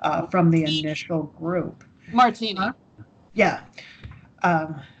from the initial group. Martini. Yeah.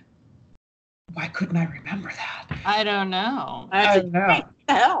 Why couldn't I remember that? I don't know. I don't know. What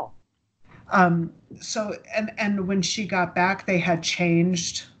the hell? So and when she got back, they had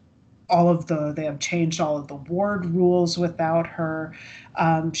changed all of the ward rules without her.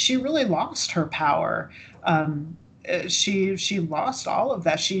 She really lost her power. She lost all of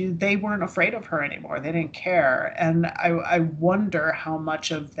that. They weren't afraid of her anymore. They didn't care. And I wonder how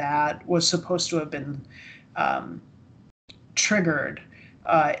much of that was supposed to have been triggered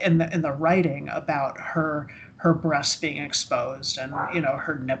in the writing about her breasts being exposed and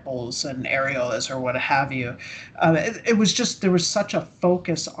her nipples and areolas or what have you. It was just, there was such a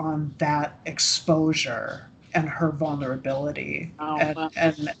focus on that exposure and her vulnerability.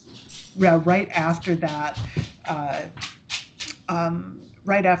 And right after that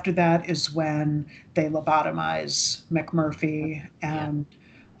is when they lobotomize McMurphy,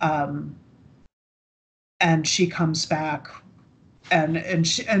 and she comes back, and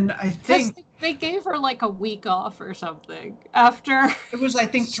I think they gave her like a week off or something after. It was, I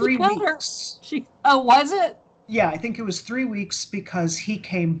think, 3 weeks. Was it? Yeah, I think it was 3 weeks, because he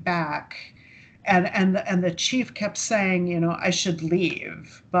came back, and the chief kept saying, I should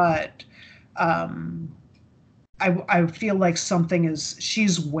leave, but I feel like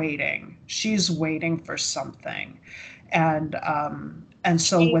she's waiting for something, and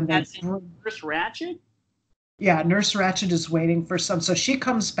so when they Nurse Ratched. Yeah, Nurse Ratched is waiting for some. So she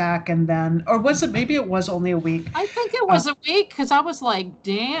comes back, and then, or was it, maybe it was only a week? I think it was a week, because I was like,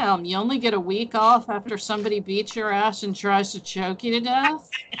 damn, you only get a week off after somebody beats your ass and tries to choke you to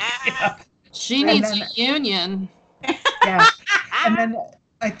death? Yeah. She needs a union. Yeah. And then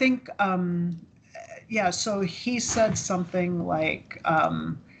I think, so he said something like,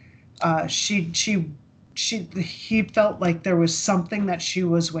 he felt like there was something that she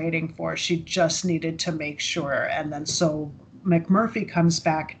was waiting for. She just needed to make sure. And then so McMurphy comes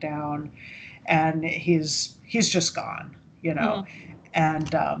back down, and he's just gone, and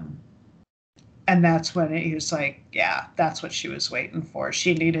that's when he was like, yeah, that's what she was waiting for.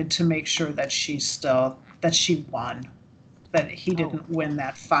 She needed to make sure that she won, that he didn't win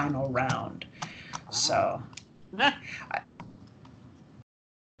that final round. So the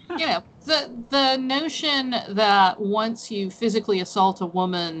notion that once you physically assault a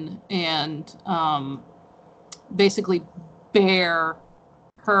woman and basically bear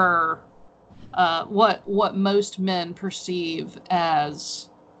her what most men perceive as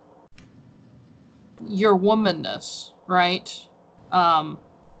your womanness, right?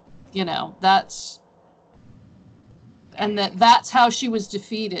 That's how she was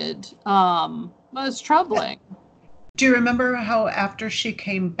defeated. Was troubling. Do you remember how after she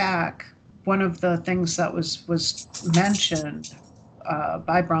came back, one of the things that was mentioned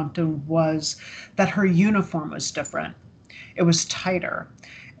by Brompton was that her uniform was different. It was tighter,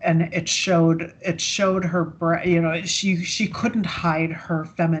 and it showed her, she couldn't hide her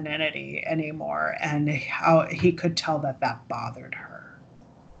femininity anymore, and how he could tell that bothered her.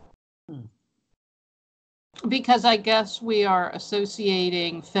 Because I guess we are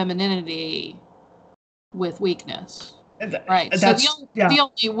associating femininity with weakness, right? So the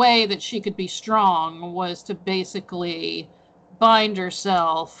only way that she could be strong was to basically bind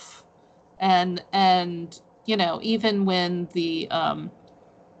herself, and even when the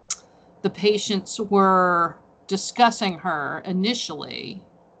patients were discussing her initially,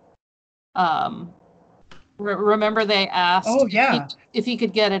 Remember they asked Oh, yeah. if he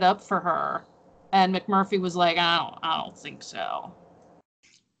could get it up for her, and McMurphy was like, I don't think so,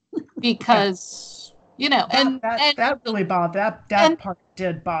 because that really bothered that part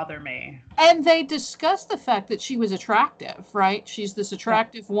did bother me. And they discussed the fact that she was attractive, right? She's this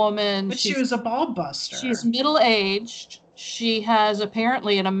attractive woman. But she was a ball buster. She's middle-aged. She has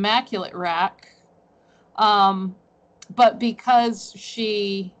apparently an immaculate rack. But because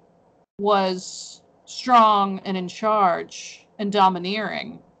she was strong and in charge and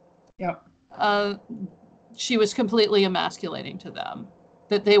domineering, yep. She was completely emasculating to them,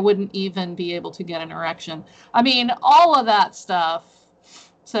 that they wouldn't even be able to get an erection. I mean, all of that stuff.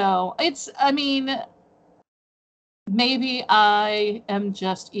 So maybe I am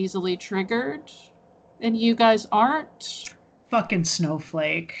just easily triggered and you guys aren't. Fucking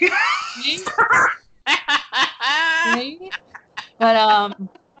snowflake. Right? But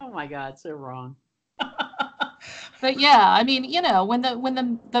oh my God, so wrong. But yeah, I mean, when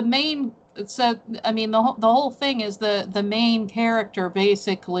the main, so I mean the whole thing is the main character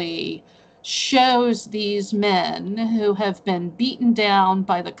basically shows these men who have been beaten down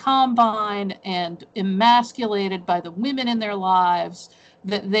by the combine and emasculated by the women in their lives,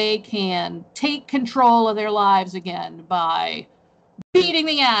 that they can take control of their lives again by beating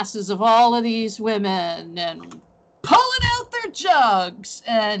the asses of all of these women and pulling out their jugs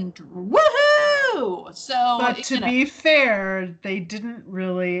and woohoo! So, but to be fair, they didn't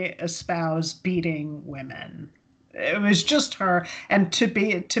really espouse beating women. It was just her, and to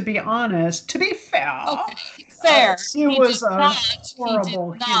be honest, to be fair, fair. She was a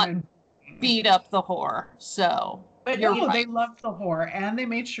horrible human being. Beat up the whore. So, but no, right. They loved the whore, and they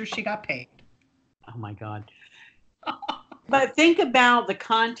made sure she got paid. Oh my God! But think about the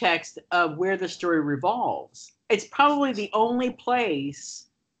context of where the story revolves. It's probably the only place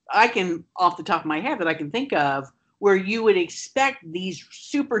I can, off the top of my head, that I can think of where you would expect these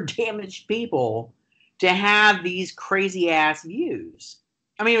super damaged people to have these crazy ass views.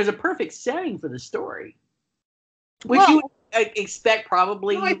 I mean, it was a perfect setting for the story, which you would expect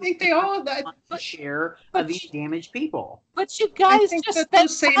probably. No, I think they all share of these damaged people. But you guys just spent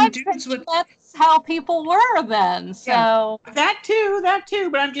time thinking that's how people were then. So that too.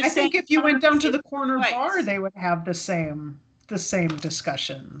 But I'm just saying. I think if you went down to the corner bar, they would have the same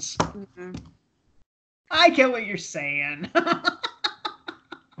discussions. Mm-hmm. I get what you're saying.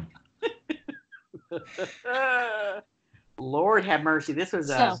 Lord have mercy. This was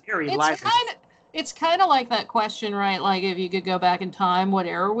a very lively. It's kind of like that question, right? Like, if you could go back in time, what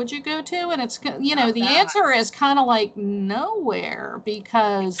era would you go to? And it's, the answer is kind of like nowhere,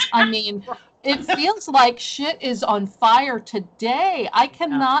 because, I mean, it feels like shit is on fire today. I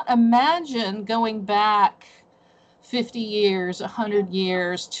cannot imagine going back 50 years, 100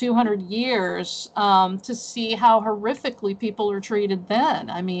 years, 200 years to see how horrifically people are treated then.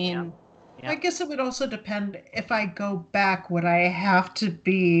 I mean... I guess it would also depend. If I go back, would I have to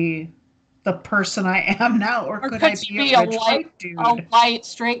be the person I am now, or could I be a white dude? A white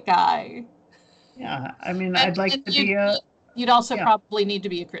straight guy. Yeah, I mean, I'd like to be a... You'd also probably need to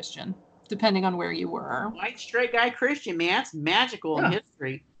be a Christian, depending on where you were. White straight guy Christian, man, that's magical in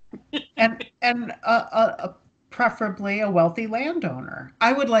history. and preferably a wealthy landowner.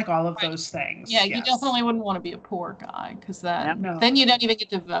 I would like all of those things. Yeah, you definitely wouldn't want to be a poor guy, because then you don't even get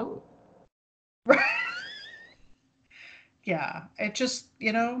to vote. Right. Yeah, it just,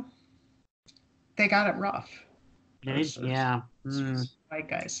 they got it rough. Yeah. White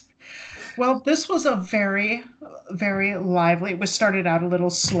guys. Well, this was a very, very lively. We started out a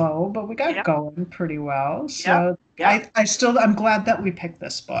little slow, but we got going pretty well. So I'm glad that we picked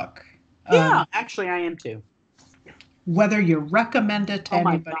this book. Yeah, actually, I am too. Whether you recommend it to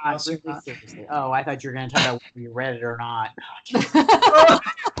anybody else or not. Seriously. Oh, I thought you were going to talk about whether you read it or not.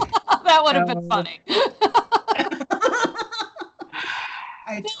 That would have been funny.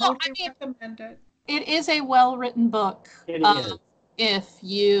 I totally recommend it. It is a well-written book. It is. If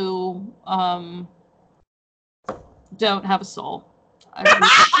you don't have a soul. I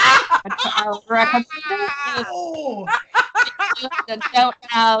would recommend it. If you don't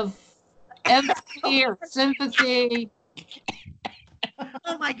have empathy or sympathy.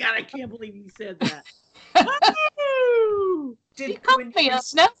 Oh my God, I can't believe you said that. You called me a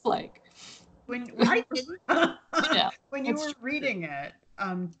snowflake. When you were reading it,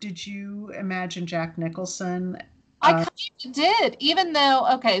 did you imagine Jack Nicholson? I kind of did, even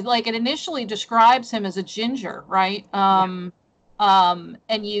though, like it initially describes him as a ginger, right? And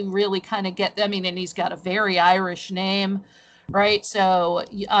you really kind of get, and he's got a very Irish name, right? So,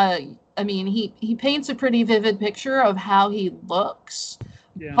 he paints a pretty vivid picture of how he looks.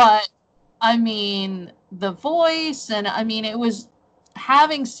 Yeah. But, the voice, and I mean, it was,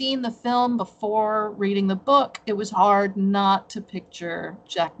 having seen the film before reading the book, it was hard not to picture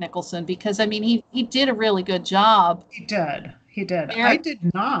Jack Nicholson, because I mean, he did a really good job. He did. He did. There. I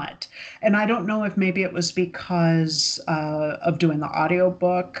did not. And I don't know if maybe it was because of doing the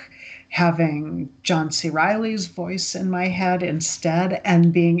audiobook, having John C. Reilly's voice in my head instead,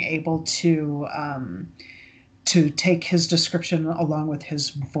 and being able to take his description along with his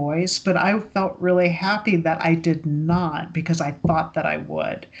voice. But I felt really happy that I did not, because I thought that I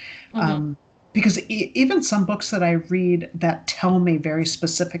would. Because even some books that I read that tell me very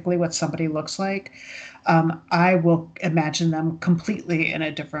specifically what somebody looks like, I will imagine them completely in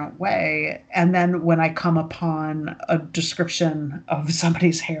a different way. And then when I come upon a description of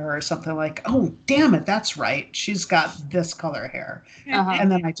somebody's hair or something, like, oh, damn it, that's right, she's got this color hair. And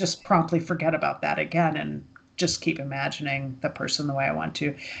then I just promptly forget about that again and just keep imagining the person the way I want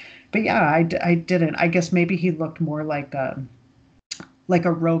to. But yeah, I didn't. I guess maybe he looked more like a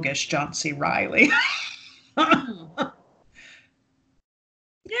roguish John C. Reilly. Yeah,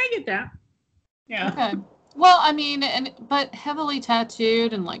 I get that. Yeah. Okay. Well, I mean, but heavily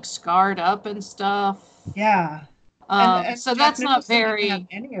tattooed and like scarred up and stuff. Yeah. And so Jack that's not Nicholson didn't very have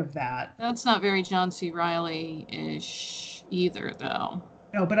any of that. That's not very John C. Reilly-ish either, though.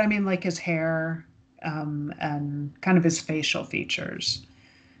 No, but I mean, like his hair, and kind of his facial features.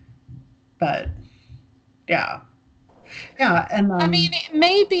 But yeah. Yeah, and I mean,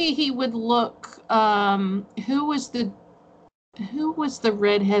 maybe he would look. Who was the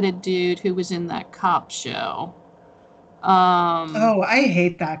redheaded dude who was in that cop show? Oh, I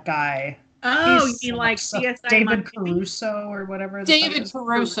hate that guy. Oh, He's you mean like so- CSI David Miami? Caruso or whatever. David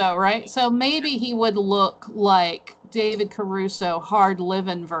Caruso, right? So maybe he would look like David Caruso, hard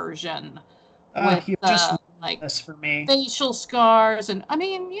living version, with You just like this for me. facial scars, and I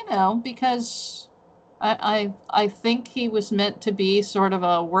mean, because I think he was meant to be sort of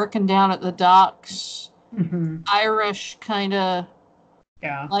a working down at the docks, Irish kind of,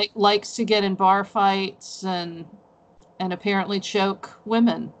 Yeah. likes to get in bar fights and apparently choke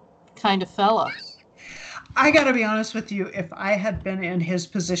women kind of fella. I gotta be honest with you. If I had been in his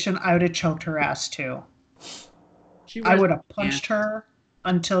position, I would have choked her ass too. I would have punched her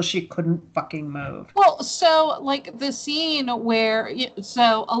until she couldn't fucking move. Well, so like the scene where,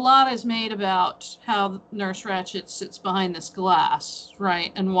 so a lot is made about how Nurse Ratched sits behind this glass,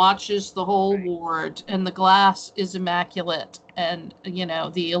 right, and watches the whole ward, and the glass is immaculate, and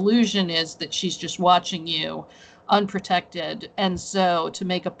the illusion is that she's just watching you unprotected. And so to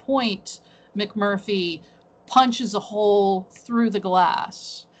make a point, McMurphy punches a hole through the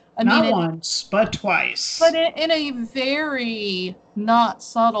glass. Not once, but twice. But in a very not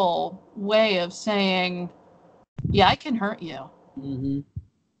subtle way of saying, yeah, I can hurt you. Mm-hmm.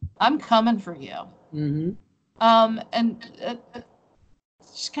 I'm coming for you. Mm-hmm. And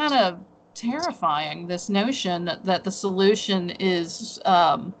it's kind of terrifying, this notion that the solution is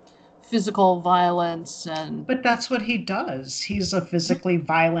physical violence. But that's what he does. He's a physically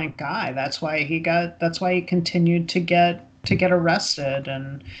violent guy. That's why he continued to get arrested,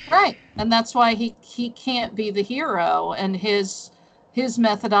 and right. And that's why he can't be the hero, and his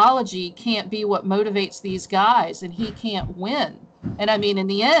methodology can't be what motivates these guys, and he can't win. And I mean, in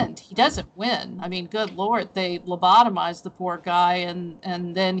the end, he doesn't win. I mean, good Lord, they lobotomize the poor guy,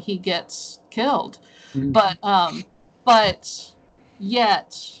 and then he gets killed. Mm-hmm. But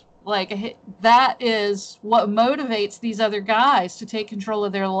yet, like, that is what motivates these other guys to take control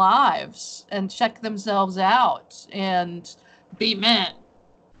of their lives and check themselves out and be men.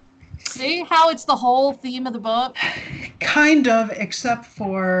 See how it's the whole theme of the book? Kind of, except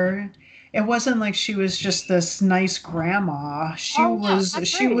for it wasn't like she was just this nice grandma. She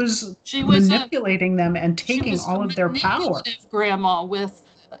was manipulating them and taking all of their power. Grandma with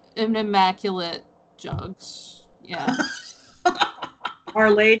an immaculate jugs. Yeah. Our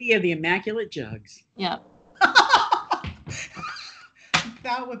Lady of the Immaculate Jugs. Yeah.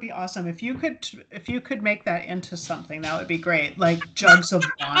 That would be awesome. If you could make that into something, that would be great. Like jugs of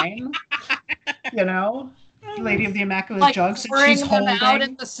wine, Lady of the Immaculate Jugs, and she's holding them out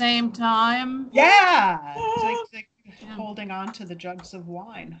at the same time. Yeah, it's like holding on to the jugs of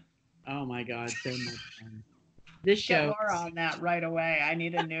wine. Oh my God, so much fun. This show. Get Laura on that right away. I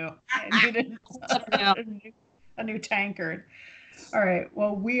need a new tankard. All right.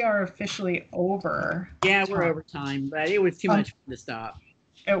 Well, we are officially over. Yeah, we're over time, but it was too much fun to stop.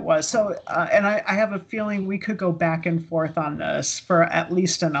 It was. So, and I have a feeling we could go back and forth on this for at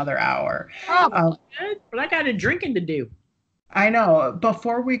least another hour. But I got a drinking to do. I know.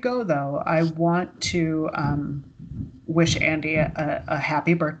 Before we go, though, I want to wish Andy a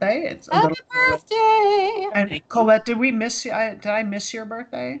happy birthday. It's a Happy little. birthday! And Colette, did we miss you? Did I miss your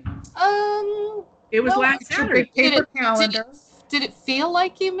birthday? It was no, last It's your Saturday. big paper calendar. Did it feel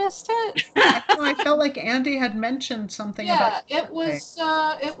like you missed it? I felt like Andy had mentioned something about. Yeah, it was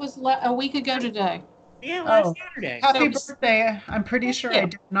a week ago today. Yeah, last Saturday. Happy birthday. I'm pretty Thank sure you. I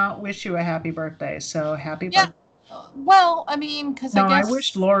did not wish you a happy birthday. So happy Yeah. birthday. Well, I mean, because No, I guess I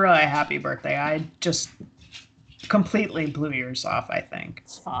wished Laura a happy birthday. I just completely blew yours off, I think.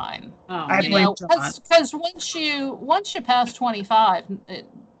 it's fine. Oh, I man. blame John. Because once you pass 25,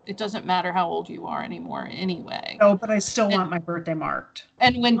 it doesn't matter how old you are anymore anyway. No, but I still want my birthday marked.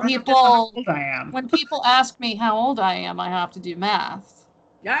 And when I don't know how people old I am. when people ask me how old I am, I have to do math.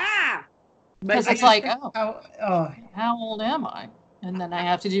 Ah! Because But it's like, how old am I? And then I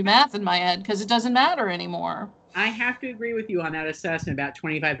have to do math in my head because it doesn't matter anymore. I have to agree with you on that assessment about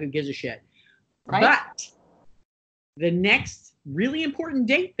 25. Who gives a shit? Right? But the next really important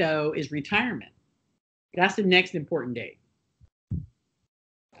date, though, is retirement. That's the next important date.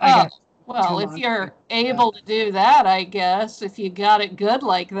 Well, if you're able to do that, I guess, if you got it good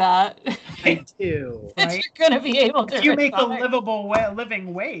like that, I do. Right? you're going to be able to If you make a retire. livable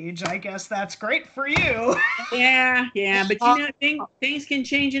living wage, I guess that's great for you. Yeah, but you know, things can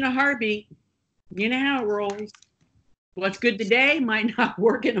change in a heartbeat. You know how it rolls. What's good today might not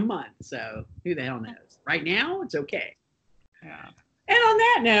work in a month. So who the hell knows? Right now, it's okay. Yeah. And on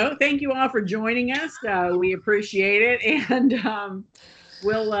that note, thank you all for joining us. We appreciate it, and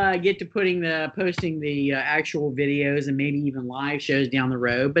we'll get to posting the actual videos and maybe even live shows down the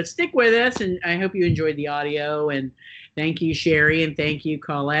road. But stick with us, and I hope you enjoyed the audio. And thank you, Sherry, and thank you,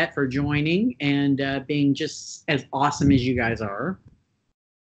 Colette, for joining and being just as awesome as you guys are.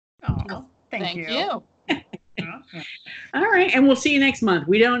 Oh, thank you. All right, and we'll see you next month.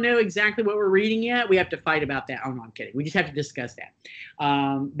 We don't know exactly what we're reading yet. We have to fight about that. Oh, no, I'm kidding. We just have to discuss that.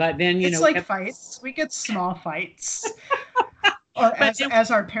 But then, it's like fights. We get small fights. Or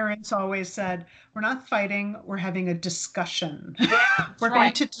as our parents always said, we're not fighting, we're having a discussion. We're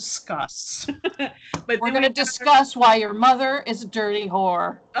going to discuss. But we're going to discuss why your mother is a dirty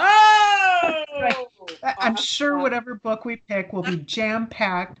whore. Oh! Right. I'm sure whatever book we pick will be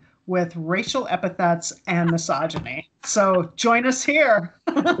jam-packed with racial epithets and misogyny. So join us here.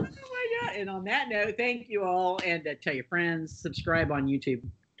 Oh my God. And on that note, thank you all. And tell your friends, subscribe on YouTube.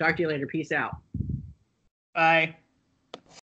 Talk to you later. Peace out. Bye.